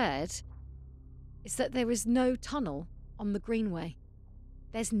never shared, is that there is no tunnel on the Greenway.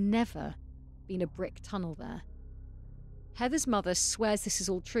 There's never been a brick tunnel there. Heather's mother swears this is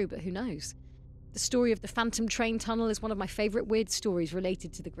all true, but who knows? The story of the Phantom Train Tunnel is one of my favourite weird stories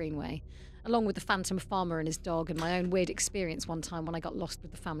related to the Greenway, along with the Phantom Farmer and his dog and my own weird experience one time when I got lost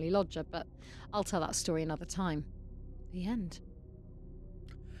with the family lodger, but I'll tell that story another time. The end.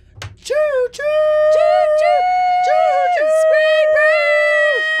 Choo choo! Choo choo! Choo choo! Spring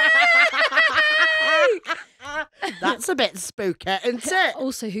break! That's a bit spooky, isn't it?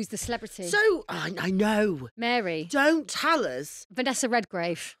 Also, who's the celebrity? So, I know. Mary. Don't tell us. Vanessa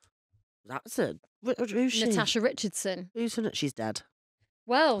Redgrave. That's it. Who's she? Natasha Richardson. Who's in it? She's dead.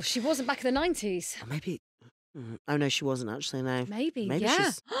 Well, she wasn't back in the 90s. Or maybe. Oh, no, she wasn't actually, no. Maybe Maybe yeah.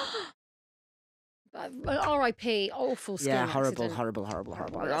 she's. R.I.P. Awful skiing Yeah, accident. horrible.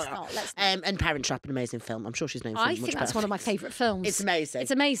 Let's not. And Parent Trap, an amazing film. I'm sure she's known for I much think better that's one of my things. favourite films. It's amazing.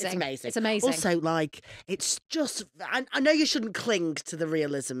 It's amazing. It's amazing. It's amazing. Also, like, it's just. I know you shouldn't cling to the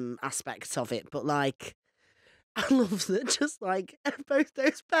realism aspects of it, but like, I love that. Just like both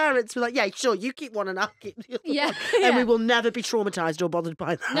those parents were like, "Yeah, sure, you keep one and I'll keep the other Yeah, one," yeah. and we will never be traumatized or bothered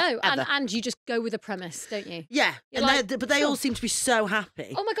by that. No, ever. and you just go with the premise, don't you? Yeah, You're and like, but they all seem to be so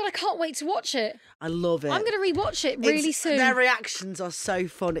happy. Oh my God, I can't wait to watch it. I love it. I'm going to rewatch it really soon. Their reactions are so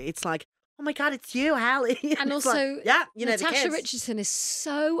funny. It's like, oh my God, it's you, Hallie. And It's also, like, yeah, you know, the Natasha kids. Richardson is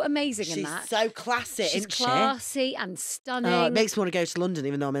so amazing in She's that. so classy, She's isn't she? classy and stunning. Oh, it makes me want to go to London,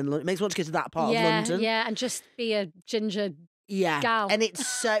 even though I'm in London. It makes me want to go to that part of London. Yeah, and just be a ginger Yeah. gal. And it's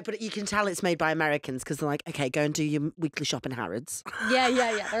so, but you can tell it's made by Americans because they're like, okay, go and do your weekly shop in Harrods. Yeah.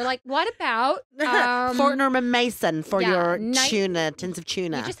 They're like, what about Fortnum and Mason for yeah, your tins of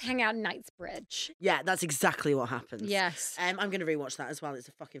tuna. You just hang out in Knightsbridge. Yeah, that's exactly what happens. Yes. I'm going to rewatch that as well. It's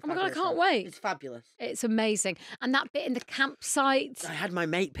a fucking Oh my fabulous God, I can't film. wait. It's fabulous. It's amazing. And that bit in the campsite. I had my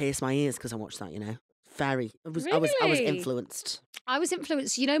mate pierce my ears because I watched that, you know. I was Really? influenced. I was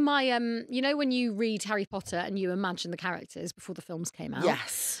influenced. You know my you know when you read Harry Potter and you imagine the characters before the films came out?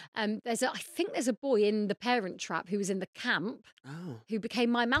 Yes. I think there's a boy in The Parent Trap who was in the camp Oh. who became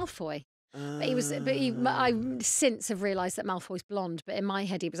my Malfoy. I since have realised that Malfoy's blonde, but in my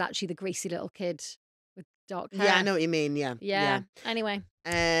head he was actually the greasy little kid with dark hair. Yeah, I know what you mean. Yeah. Yeah. Anyway.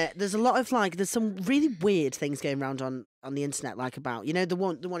 There's a lot of there's some really weird things going around on the internet, like about, you know, the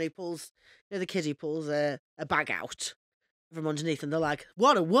one who pulls, you know, the kid who pulls a bag out from underneath, and they're like,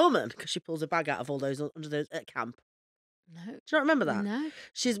 what a woman, because she pulls a bag out of all those under those at camp. No. Do you not remember that? No.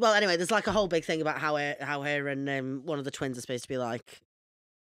 Anyway, there's like a whole big thing about how her and one of the twins are supposed to be like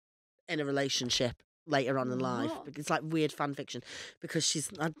in a relationship later on in life. What? It's like weird fan fiction because she's,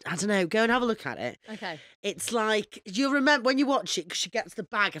 I don't know, go and have a look at it. Okay. It's like, you'll remember when you watch it, 'cause she gets the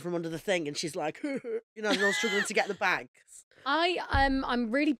bag from under the thing and she's like, you know, they're all struggling to get the bags.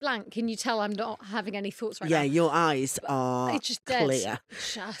 I'm really blank. Can you tell I'm not having any thoughts right now? Yeah, your eyes are It's just dead. clear.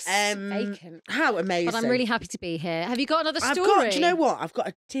 Just vacant. How amazing. But I'm really happy to be here. Have you got another story? do you know what? I've got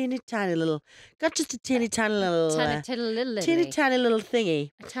a teeny tiny little thingy.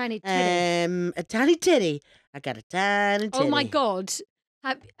 A tiny titty. A tiny titty. I got a tiny titty. Oh my God.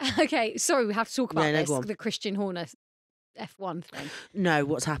 Okay, sorry, we have to talk about No, this. go on. The Christian Horner F1 thing. No,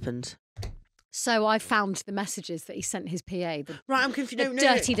 what's happened? So I found the messages that he sent his PA. Right, I'm confused. The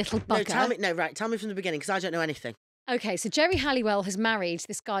dirty little bugger. Tell me from the beginning, because I don't know anything. Okay, so Geri Halliwell has married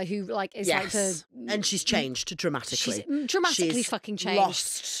this guy who is like the... And she's changed dramatically. She's dramatically She's fucking changed.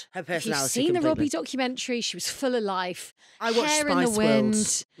 Lost her If personality. you've seen the completely. Robbie documentary, she was full of life. I watched hair Spice in the wind.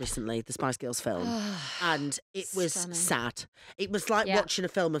 World recently, the Spice Girls film, and it was Stunning. sad. It was like Yeah. watching a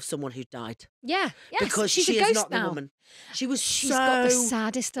film of someone who died. Yeah, yes, Because she's she a ghost is not now. the woman. She's She's so got the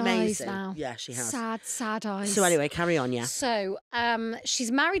saddest amazing. eyes now. Yeah, she has. Sad, sad eyes. So anyway, carry on, yeah. So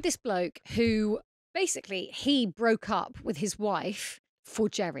she's married this bloke who basically he broke up with his wife for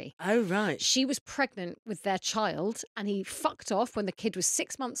Geri. Oh, right. She was pregnant with their child and he fucked off when the kid was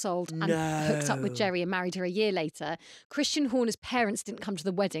 6 months old and hooked up with No. Geri and married her a year later. Christian Horner's parents didn't come to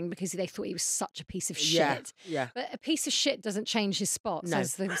the wedding because they thought he was such a piece of shit. Yeah. But a piece of shit doesn't change his spots, No.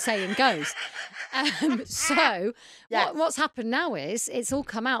 as the saying goes. So Yes. what's happened now is it's all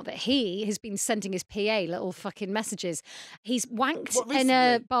come out that he has been sending his PA little fucking messages. He's wanked What, in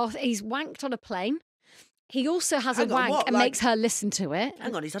a recently? bath. He's wanked on a plane. He also has a Hang on, wank what, and like- makes her listen to it.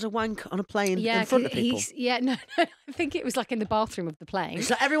 Hang on, he's had a wank on a plane Yeah, in front of people. no, I think it was like in the bathroom of the plane. He's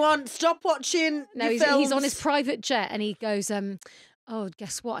like, everyone, stop watching No, your he's films. on his private jet and he goes, oh,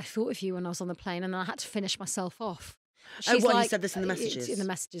 guess what? I thought of you when I was on the plane and then I had to finish myself off. Oh, what, he like, said this in the it's messages? in the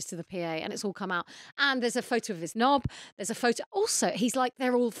messages to the PA, and it's all come out. And there's a photo of his knob. There's a photo. Also, he's like,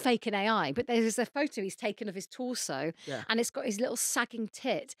 they're all fake and AI, but there's a photo he's taken of his torso, and it's got his little sagging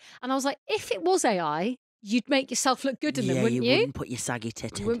tit. And I was like, if it was AI, you'd make yourself look good in them, wouldn't you? You wouldn't put your saggy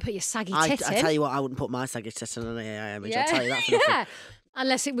tit in. You wouldn't put your saggy I tit in. tell you what, I wouldn't put my saggy tit in an AI image. Yeah. I'll tell you that for nothing. Yeah.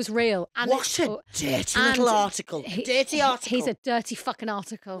 Unless it was real. And What a dirty little article. Dirty article. He's a dirty fucking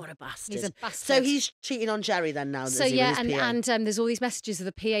article. What a bastard. He's a bastard. So he's cheating on Geri then now. So is he, yeah, with his PA? and there's all these messages of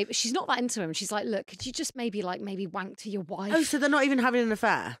the PA, but she's not that into him. She's like, look, could you just maybe wank to your wife? Oh, so they're not even having an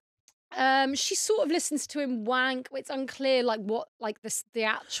affair? She sort of listens to him wank. It's unclear what the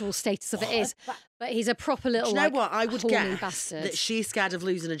actual status of it is. But he's a proper little. Do you know what? I would horny guess bastard. that she's scared of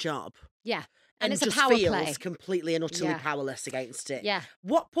losing a job. Yeah. And it's just a power feels play. completely and utterly Yeah. powerless against it. Yeah.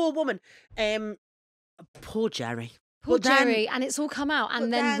 What poor woman? Poor Geri. Poor But then- Geri, and it's all come out. And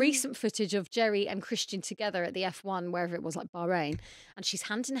but then then- recent footage of Geri and Christian together at the F1, wherever it was, like Bahrain, and she's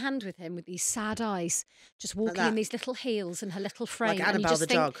hand in hand with him with these sad eyes, just walking that. in these little heels in her little frame. Like and you Annabelle just the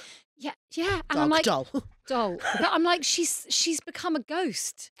think, dog. Yeah, yeah. And Dog I'm like, doll. doll. But I'm like, she's become a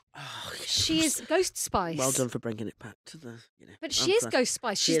ghost. Oh, She is Ghost Spice. Well done for bringing it back to the. But I'm she is impressed. Ghost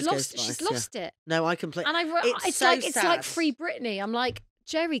Spice. She She's is lost. Ghost Spice, She's yeah. lost it. No, I completely. And it's so like sad. Free Britney. I'm like,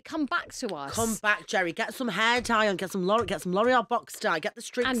 Geri, come back to us. Come back, Geri. Get some hair dye on. Get some L'Oreal box dye. Get the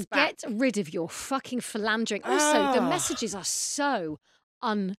streaks and back. get rid of your fucking philandering. Also, the Ah. messages are so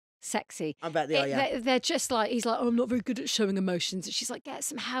unsexy. I bet they are. Yeah. They're just like, he's like, oh, I'm not very good at showing emotions. And she's like, get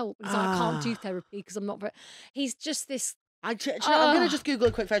some help. He's like, I can't do therapy because I'm not very. He's just this. I'm going to just Google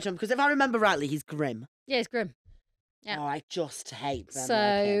a quick photo of him because if I remember rightly, he's grim. Yeah, it's grim. Yeah. Oh, I just hate them.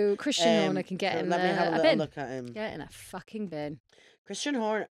 So Christian Horner can get in Let me have a a little bin. look at him. Get in a fucking bin. Christian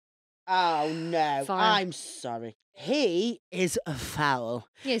Horner. Oh no, Fire. I'm sorry. He is a foul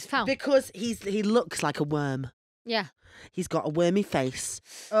Yeah, it's foul. because he looks like a worm. Yeah. He's got a wormy face.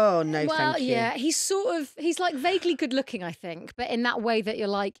 Oh no, Well, thank you. yeah, he's like vaguely good looking, I think, but in that way that you're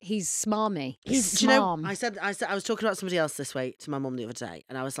like, he's smarmy. Do you smarm. know? I said I was talking about somebody else this way to my mum the other day,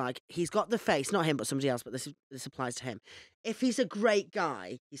 and I was like, he's got the face, not him, but somebody else. But this applies to him. If he's a great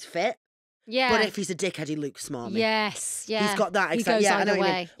guy, he's fit. Yeah. But if he's a dickhead, he looks smarmy. Yes, yeah. He's got that. He Exactly. goes Yeah, I know either what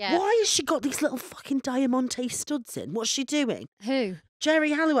you mean. way. Yeah. Why has she got these little fucking diamante studs in? What's she doing? Who?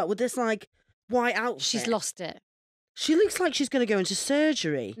 Geri Halliwell with this like white outfit. She's lost it. She looks like she's going to go into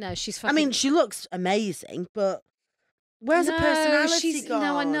surgery. No, she's I fucking... mean, she looks amazing, but where's her personality gone?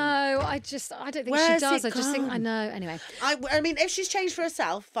 No, I know. I don't think Where's she does. it I just think, I gone? know. Anyway, I mean, if she's changed for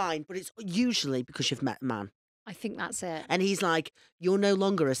herself, fine, but it's usually because you've met a man. I think that's it. And he's like, you're no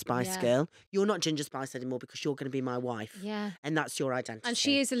longer a Spice Yeah. Girl. You're not Ginger Spice anymore because you're going to be my wife. Yeah. And that's your identity. And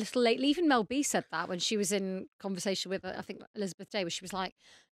she is a little late. Even Mel B said that when she was in conversation with, I think, Elizabeth Day, where she was like,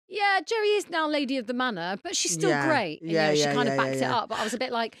 yeah, Geri is now Lady of the Manor, but she's still Yeah. great. And, Yeah, she yeah, kind of yeah, backed yeah. it up. But I was a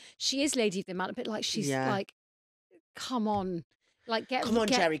bit like, she is Lady of the Manor, a bit like she's Yeah. like, come on. Like, Come on,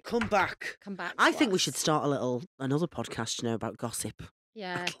 Geri, come back. Come back. I to think we us. should start another podcast, about gossip.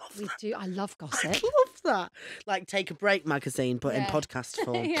 Yeah, love we that. do. I love I gossip. love that. Like Take a Break magazine, but in Yeah. podcast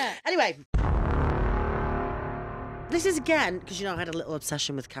form. Yeah. Anyway, this is again because I had a little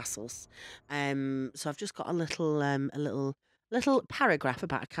obsession with castles. So I've just got a little paragraph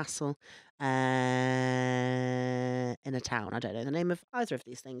about a castle in a town. I don't know the name of either of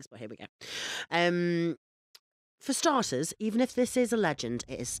these things, but here we go. For starters, even if this is a legend,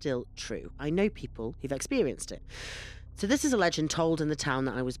 it is still true. I know people who've experienced it. So this is a legend told in the town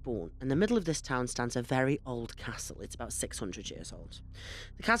that I was born. In the middle of this town stands a very old castle. It's about 600 years old.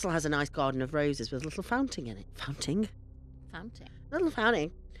 The castle has a nice garden of roses with a little fountain in it. Fountain? Little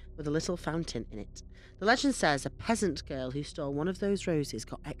fountain with a little fountain in it. The legend says a peasant girl who stole one of those roses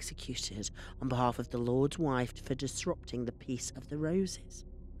got executed on behalf of the Lord's wife for disrupting the peace of the roses.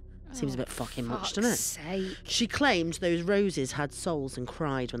 Seems a bit fucking much, doesn't it? Sake. She claimed those roses had souls and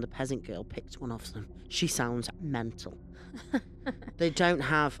cried when the peasant girl picked one of them. She sounds mental. They don't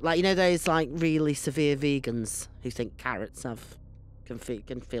have, those really severe vegans who think carrots can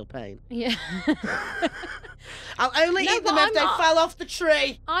feel pain. Yeah. I'll only No, eat them but if they fell off the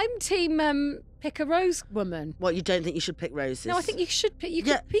tree. I'm team pick a rose woman. What, you don't think you should pick roses? No, I think you should pick. You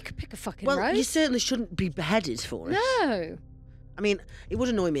could pick a fucking Well, rose. you certainly shouldn't be beheaded for it. No. I mean, it would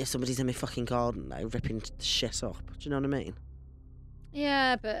annoy me if somebody's in my fucking garden, though, ripping the shit up. Do you know what I mean?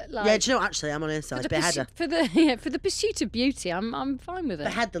 Yeah, but like. Yeah, do you know, actually, I'm on her side. Behead her. For the pursuit of beauty, I'm fine with it.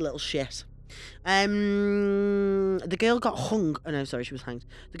 Behead the little shit. The girl got hung. Oh no, sorry, she was hanged.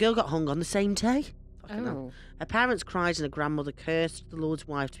 The girl got hung on the same day. Fucking hell. Her parents cried and her grandmother cursed the Lord's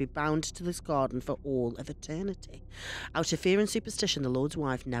wife to be bound to this garden for all of eternity. Out of fear and superstition, the Lord's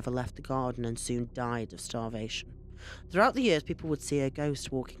wife never left the garden and soon died of starvation. Throughout the years, people would see her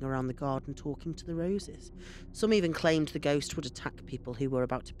ghost walking around the garden talking to the roses. Some even claimed the ghost would attack people who were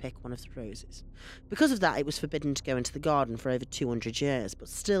about to pick one of the roses. Because of that, it was forbidden to go into the garden for over 200 years, but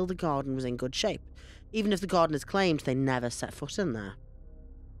still the garden was in good shape, even if the gardeners claimed they never set foot in there.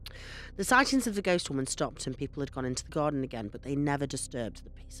 The sightings of the ghost woman stopped and people had gone into the garden again, but they never disturbed the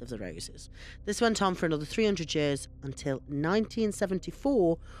peace of the roses. This went on for another 300 years until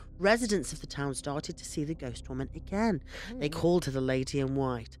 1974, residents of the town started to see the ghost woman again. They called her the Lady in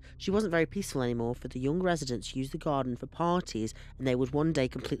White. She wasn't very peaceful anymore, for the young residents used the garden for parties and they would one day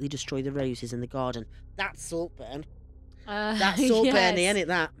completely destroy the roses in the garden. That's Saltburn. That's Saltburn, ain't it,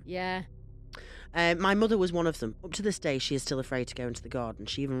 that? Yeah. My mother was one of them. Up to this day, she is still afraid to go into the garden.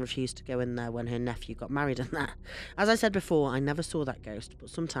 She even refused to go in there when her nephew got married and that. As I said before, I never saw that ghost, but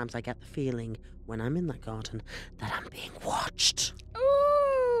sometimes I get the feeling when I'm in that garden that I'm being watched.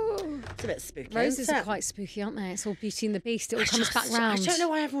 Ooh. It's a bit spooky. Roses isn't are it? quite spooky, aren't they? It's all Beauty and the Beast. It all comes back round. I don't know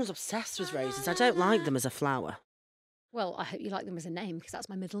why everyone's obsessed with roses. I don't like them as a flower. Well, I hope you like them as a name, because that's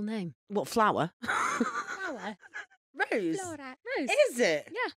my middle name. What flower? Flower. Rose. Flora. Rose. Is it?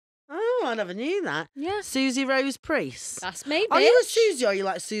 Yeah. Oh, I never knew that. Yeah. Susie Rose Priest. That's me, bitch. Are you a Susie or are you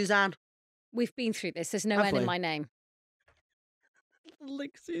like Suzanne? We've been through this. There's no Have N we? in my name.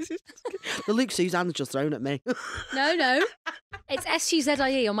 The Luke Suzanne's just thrown at me. No. It's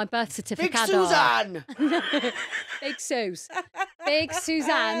S-U-Z-I-E on my birth certificate. Big Suzanne! Big Sus. Big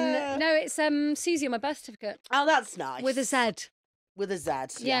Suzanne. No, it's Susie on my birth certificate. Oh, that's nice. With a Z. With a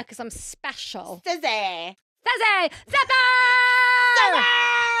Z. Yeah, because I'm special. Susie! Susie!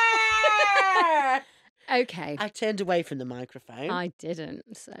 Okay. I turned away from the microphone. I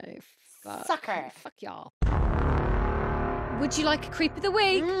didn't, so Sucker. Fuck y'all. Would you like a creep of the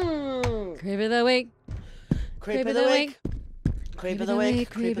week? Mm. Creep of the week. Creep of the week. Creep of the week.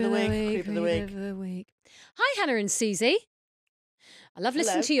 Creep of the week. Creep of the week. Creep of the week. Hi, Hannah and Susie. I love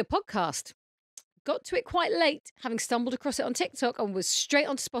listening to your podcast. Got to it quite late, having stumbled across it on TikTok and was straight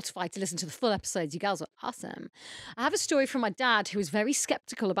onto Spotify to listen to the full episodes. You girls are awesome. I have a story from my dad who was very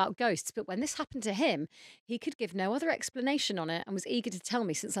sceptical about ghosts, but when this happened to him, he could give no other explanation on it and was eager to tell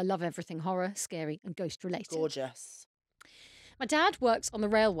me since I love everything horror, scary and ghost related. Gorgeous. My dad works on the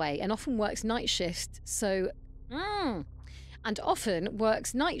railway and often works night shifts, so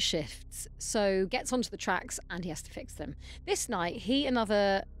gets onto the tracks and he has to fix them. This night,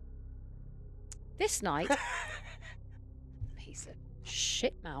 piece of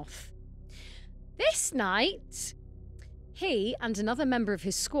shit mouth. This night, he and another member of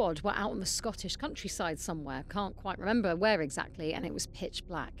his squad were out on the Scottish countryside somewhere. Can't quite remember where exactly, and it was pitch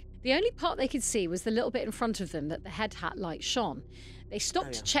black. The only part they could see was the little bit in front of them that the head hat light shone. They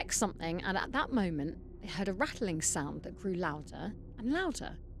stopped to check something, and at that moment, they heard a rattling sound that grew louder and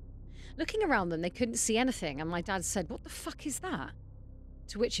louder. Looking around them, they couldn't see anything, and my dad said, "What the fuck is that?"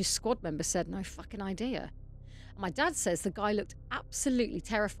 To which his squad member said, "No fucking idea." And my dad says the guy looked absolutely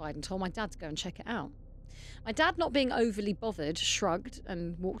terrified and told my dad to go and check it out. My dad, not being overly bothered, shrugged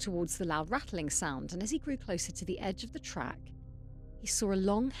and walked towards the loud rattling sound. And as he grew closer to the edge of the track, he saw a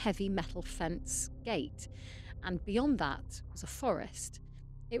long, heavy metal fence gate. And beyond that was a forest.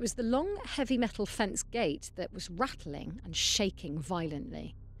 It was the long, heavy metal fence gate that was rattling and shaking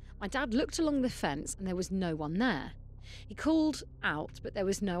violently. My dad looked along the fence and there was no one there. He called out, but there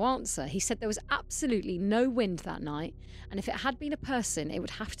was no answer. He said there was absolutely no wind that night, and if it had been a person, it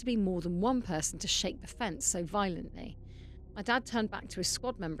would have to be more than one person to shake the fence so violently. My dad turned back to his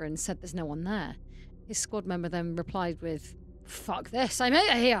squad member and said there's no one there. His squad member then replied with, "Fuck this, I'm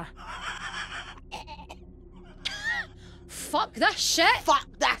out of here." Fuck that shit.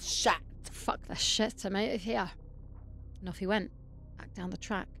 Fuck that shit. Fuck that shit, I'm out of here. And off he went, back down the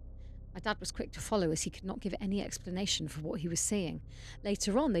track. My dad was quick to follow as he could not give any explanation for what he was seeing.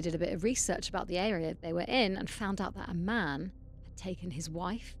 Later on, they did a bit of research about the area they were in and found out that a man had taken his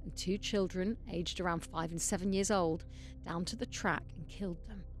wife and 2 children, aged around 5 and 7 years old, down to the track and killed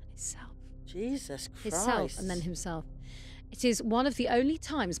them and himself. Jesus Christ. Himself and then himself. It is one of the only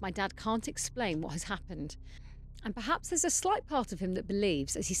times my dad can't explain what has happened. And perhaps there's a slight part of him that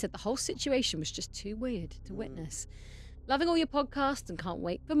believes, as he said, the whole situation was just too weird to witness. Loving all your podcasts and can't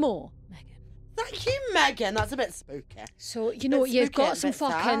wait for more, Megan. Thank you, Megan. That's a bit spooky. So, you know, Bit you've spooky, got a some bit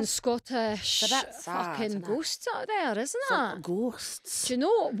fucking sad. Scottish It's a bit sad, fucking isn't it? ghosts out there, isn't it? Ghosts. Do you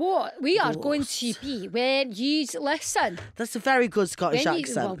know what we are going to Ghosts. be when you listen? That's a very good Scottish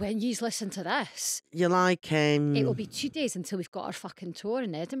accent. When you listen to this, You're like, it will be 2 days until we've got our fucking tour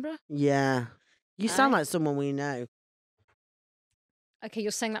in Edinburgh. yeah. You sound Aye. like someone we know. Okay,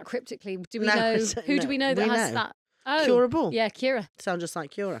 you're saying that cryptically. Do we No, know it's- who do no, we know that we has know. that? Oh, Curable. Yeah, Kira. Sound just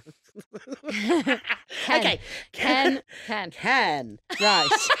like Cura. Ken. Okay. Ken. Ken. Right.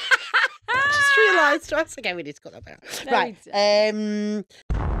 Just realised. Once again, we need to cut that out. No, Right. we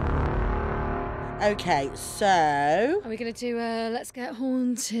Okay, so. Are we going to do Let's Get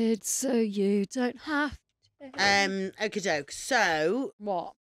Haunted so you don't have to? Okie doke. So.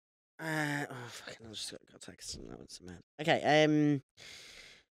 What? Fucking, I'll just got text. That one's a man. Okay.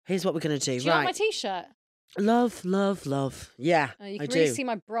 Here's what we're gonna do. Do you right. like my t-shirt? Love, love, love. Yeah, You I can really do. see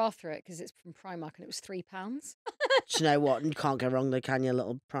my bra through it because it's from Primark and it was £3. Do you know what? You can't go wrong though, can you?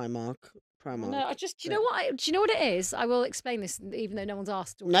 Little Primark. No, I just. Do you know what? Do you know what it is? I will explain this, even though no one's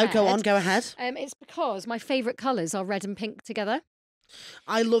asked. Or No, go on. cared. Go ahead. It's because my favourite colours are red and pink together.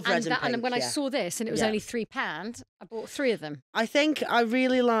 I love red and pink. And when I yeah. saw this and it was Yeah. only £3, I bought 3 of them. I think I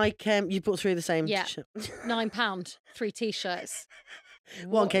really like. You put through the same. Yeah. t-shirt. £9, 3 t-shirts.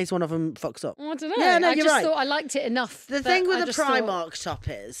 Well, in case one of them fucks up. I don't know. Yeah, no, I you're just right. thought I liked it enough. The that thing with I the just thought- Primark top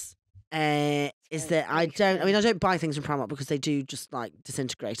is that I don't. I mean, I don't buy things from Primark because they do just like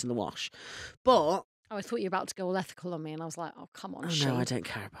disintegrate in the wash. But Oh, I thought you were about to go all ethical on me, and I was like, "Oh, come on, oh Shane." no, I don't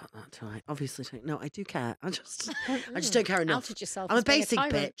care about that. Do I? Obviously, don't. No, I do care. I just don't care enough. Outed yourself. I'm a as being basic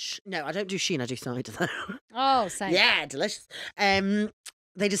tyrant. bitch. No, I don't do Shein. I do cider though. Oh, same. Yeah, delicious.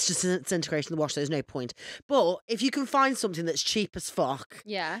 They just disintegrate in the wash. So there's no point. But if you can find something that's cheap as fuck,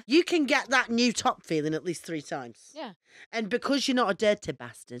 Yeah. you can get that new top feeling at least 3 times. Yeah. And because you're not a dirty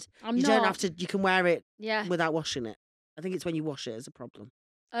bastard, I'm you not. don't have to. You can wear it Yeah. without washing it. I think it's when you wash it is a problem.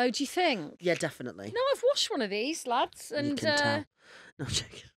 Oh, do you think? Yeah, definitely. No, I've washed one of these, lads, and you can tell. No, I'm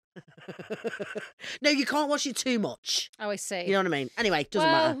joking. No, you can't wash it too much. oh, I see. You know what I mean? Anyway, doesn't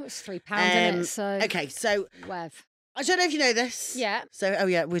well, matter. it's £3, isn't Um, it? So Okay, so Wev. I don't know if you know this. Yeah. So, oh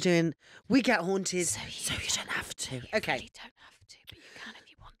yeah, we're doing We Get Haunted, So so you don't have to. You Okay. really don't have to, but you can if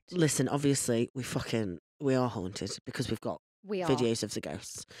you want. Listen, obviously, we are haunted because we've got We are. videos of the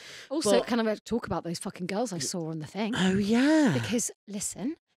ghosts. Also, but- can I talk about those fucking girls I saw on the thing? Oh yeah. Because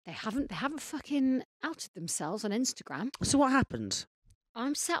listen, they haven't fucking outed themselves on Instagram. So what happened?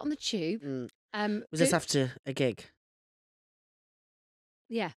 I'm sat on the tube. Was this after a gig?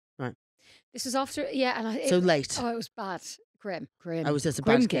 Yeah. Right. This was after. Yeah, and So late. Oh, it was bad. Grim. Oh, was this a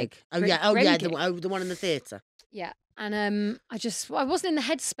Grim bad gig? Oh Grim- yeah. Oh grim yeah. gig. The one in the theatre. Yeah. And I wasn't in the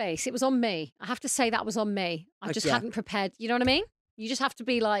headspace. It was on me. I have to say that was on me. I just yeah. hadn't prepared. You know what I mean? You just have to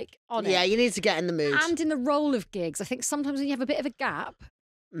be like on Yeah, it. you need to get in the mood. And in the role of gigs, I think sometimes when you have a bit of a gap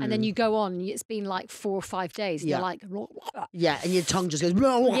and then you go on, it's been like 4 or 5 days. And Yeah. You're like, Yeah, and your tongue just goes.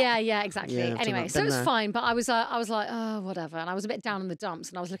 yeah, exactly. Yeah, I've done Anyway, that, so it been was there. fine, but I was like, oh, whatever. And I was a bit down in the dumps,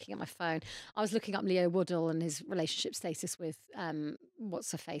 and I was looking at my phone. I was looking up Leo Woodall and his relationship status with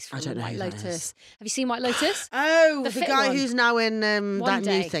what's her face from I don't know White who that Lotus. is. Have you seen White Lotus? Oh, The the fit guy one. who's now in that new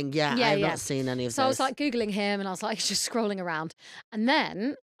Day. thing. Yeah, Yeah, I have yeah. not seen any of So those. I was like Googling him, and I was like just scrolling around. And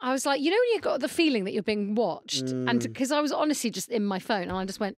then I was like, you know when you got the feeling that you're being watched? And because I was honestly just in my phone, and I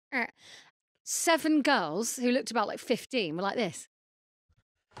just went, 7 girls who looked about like 15 were like this.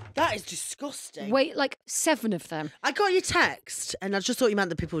 that is disgusting. Wait, like 7 of them. I got your text, and I just thought you meant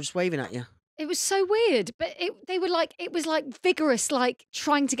that people were just waving at you. It was so weird, but they were like, it was like vigorous, like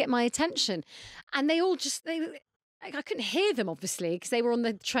trying to get my attention. And they all just, I couldn't hear them obviously because they were on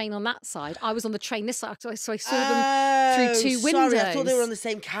the train on that side. I was on the train this side, so I saw them through 2 windows. Sorry, I thought they were on the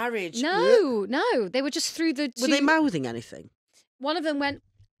same carriage. No, they were just through the 2. Were they mouthing anything? One of them went,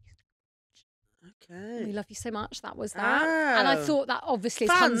 Okay. "We love you so much." That was that. And I Oh. thought that obviously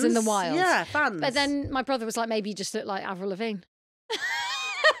is Huns in the Wild. Yeah, fans. But then my brother was like, maybe you just look like Avril Lavigne.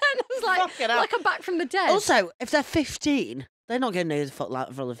 And I was like, Fucking hell. like I'm back from the dead. Also, if they're 15, they're not going to know who the fuck like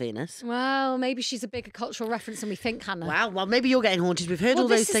Avril Lavigne is. Well, maybe she's a bigger cultural reference than we think, Hannah. Wow, well, maybe you're getting haunted. We've heard Well, all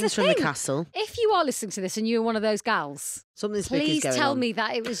those this is things the from the thing. castle. If you are listening to this and you're one of those gals, Something spooky's please going tell on. me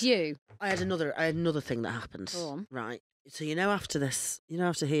that it was you. I had another thing that happened. Go on. Right. So after this,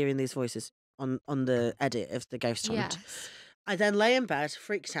 after hearing these voices on the edit of the ghost hunt, Yes. I then lay in bed,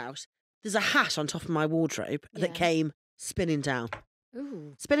 freaked out. There's a hat on top of my wardrobe Yeah. that came spinning down.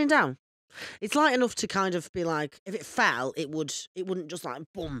 Ooh. Spinning down. It's light enough to kind of be like, if it fell, it wouldn't just like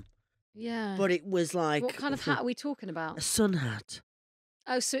boom. Yeah. But it was like What kind of hat are we talking a about? sun hat.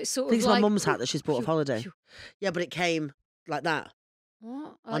 Oh, so it's sort I think of it's like my mum's hat that she's bought off phew, holiday. phew. Yeah, but it came like that.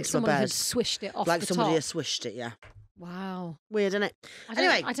 What? Oh, onto like my someone had bed. swished it off Like the somebody top. has swished it, yeah. Wow. Weird, isn't it? I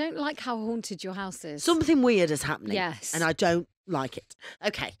Anyway. don't like how haunted your house is. Something weird is happening. Yes. And I don't like it.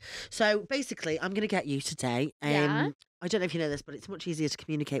 Okay. So basically, I'm going to get you today. Yeah. I don't know if you know this, but it's much easier to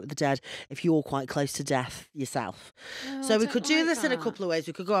communicate with the dead if you're quite close to death yourself. No, So I we don't could do like this in a that. couple of ways.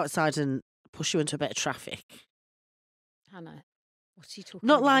 We could go outside and push you into a bit of traffic. Hannah, what are you talking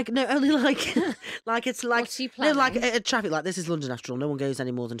Not about? like, no, only like, like it's like, What are you no, like planning? traffic. Like this is London after all. No one goes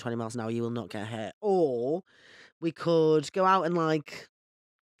any more than 20 miles an hour. You will not get hurt. Or we could go out and like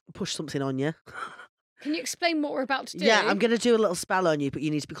push something on you. Can you explain what we're about to do? Yeah, I'm going to do a little spell on you, but you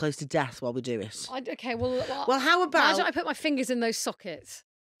need to be close to death while we do it. Okay, well, Well, how why about? don't I put my fingers in those sockets?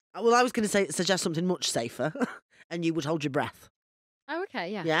 Well, I was going to suggest something much safer, and you would hold your breath. Oh,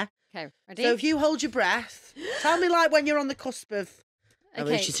 okay, yeah. Yeah. Okay, ready? So if you hold your breath, tell me like when you're on the cusp of. Oh,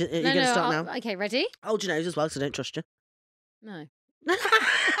 okay. you're going to start now. Okay, ready? Hold your nose as well, because I don't trust you. No.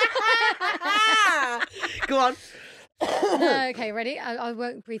 Go on. No, okay, ready? I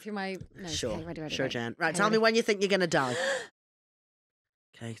won't breathe through my nose. Sure. Okay, ready. Sure, ready. Jan. Right, Okay, tell me ready. when you think you're going to die.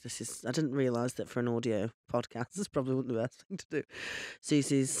 Okay, I didn't realise that for an audio podcast, this probably wasn't the best thing to do.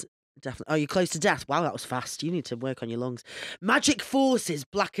 Susie's definitely. Oh, you're close to death. Wow, that was fast. You need to work on your lungs. Magic forces,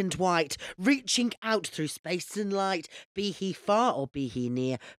 black and white, reaching out through space and light. Be he far or be he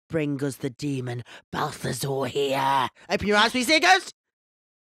near, bring us the demon Balthazar here. Open your eyes when you see a ghost.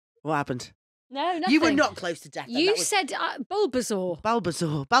 What happened? No, nothing. You were not close to death. then. You That was said Bulbasaur.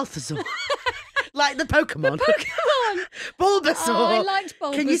 Balthazar. Like the Pokemon. Pokemon. Bulbasaur. Oh, I liked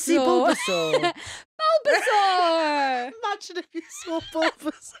Bulbasaur. Can you see Bulbasaur? Bulbasaur. Imagine if you saw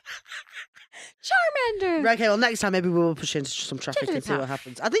Bulbasaur. Charmander. Right, okay, well, next time maybe we'll push into some traffic and see what Jigglypuff.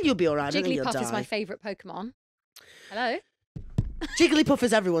 happens. I think you'll be all right. I don't think you'll Jigglypuff is my die. favourite Pokemon. Hello? Jigglypuff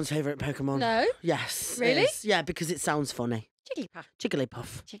is everyone's favourite Pokemon. No? Yes. it Really? is. Yeah, because it sounds funny. Jigglypuff.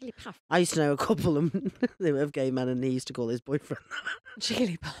 Jigglypuff. Jigglypuff. I used to know a couple of them. They were gay men and he used to call his boyfriend.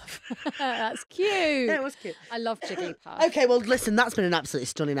 Jigglypuff. That's cute. Yeah, it was cute. I love Jigglypuff. Okay, well, listen, that's been an absolutely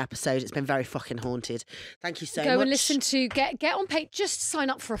stunning episode. It's been very fucking haunted. Thank you so much. Go and listen to get on page. Just sign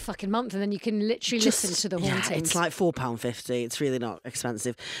up for a fucking month, and then you can literally listen to the hauntings. Yeah, it's like £4.50. It's really not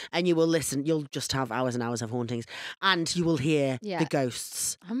expensive, and you will listen. You'll just have hours and hours of hauntings, and you will hear the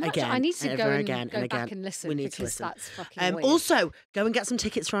ghosts again. I need to and go ever and again go and again. back and listen. We need to because listen. that's fucking weird. Also, go and get some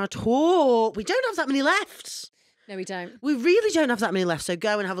tickets for our tour. We don't have that many left. No, we don't. We really don't have that many left. So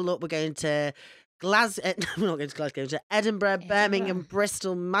go and have a look. We're going to Glasgow. We're not going to Glasgow. To Edinburgh, Birmingham,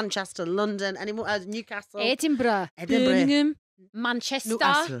 Bristol, Manchester, London. Any more? Newcastle. Edinburgh, Birmingham, Manchester,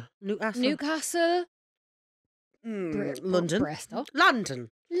 Newcastle, London, Bristol,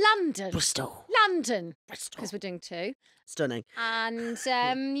 London, Bristol, London. Because we're doing two. Stunning. And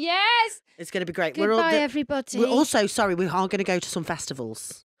yes, It's going to be great. goodbye everybody. We're also, sorry, we are going to go to some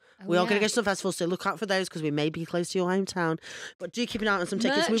festivals. Oh, We are going to yeah. go to some festivals, so look out for those because we may be close to your hometown. But do keep an eye on some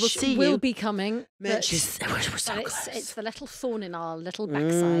tickets. We will Merch see you. will be coming. Merch but- is we're so but close. it's the little thorn in our little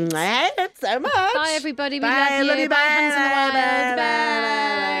backside. It's so much. Bye, everybody. We Bye, love you. love you. Bye, hands in the Bye, wild.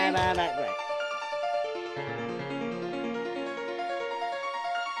 bye, bye, bye, bye, bye.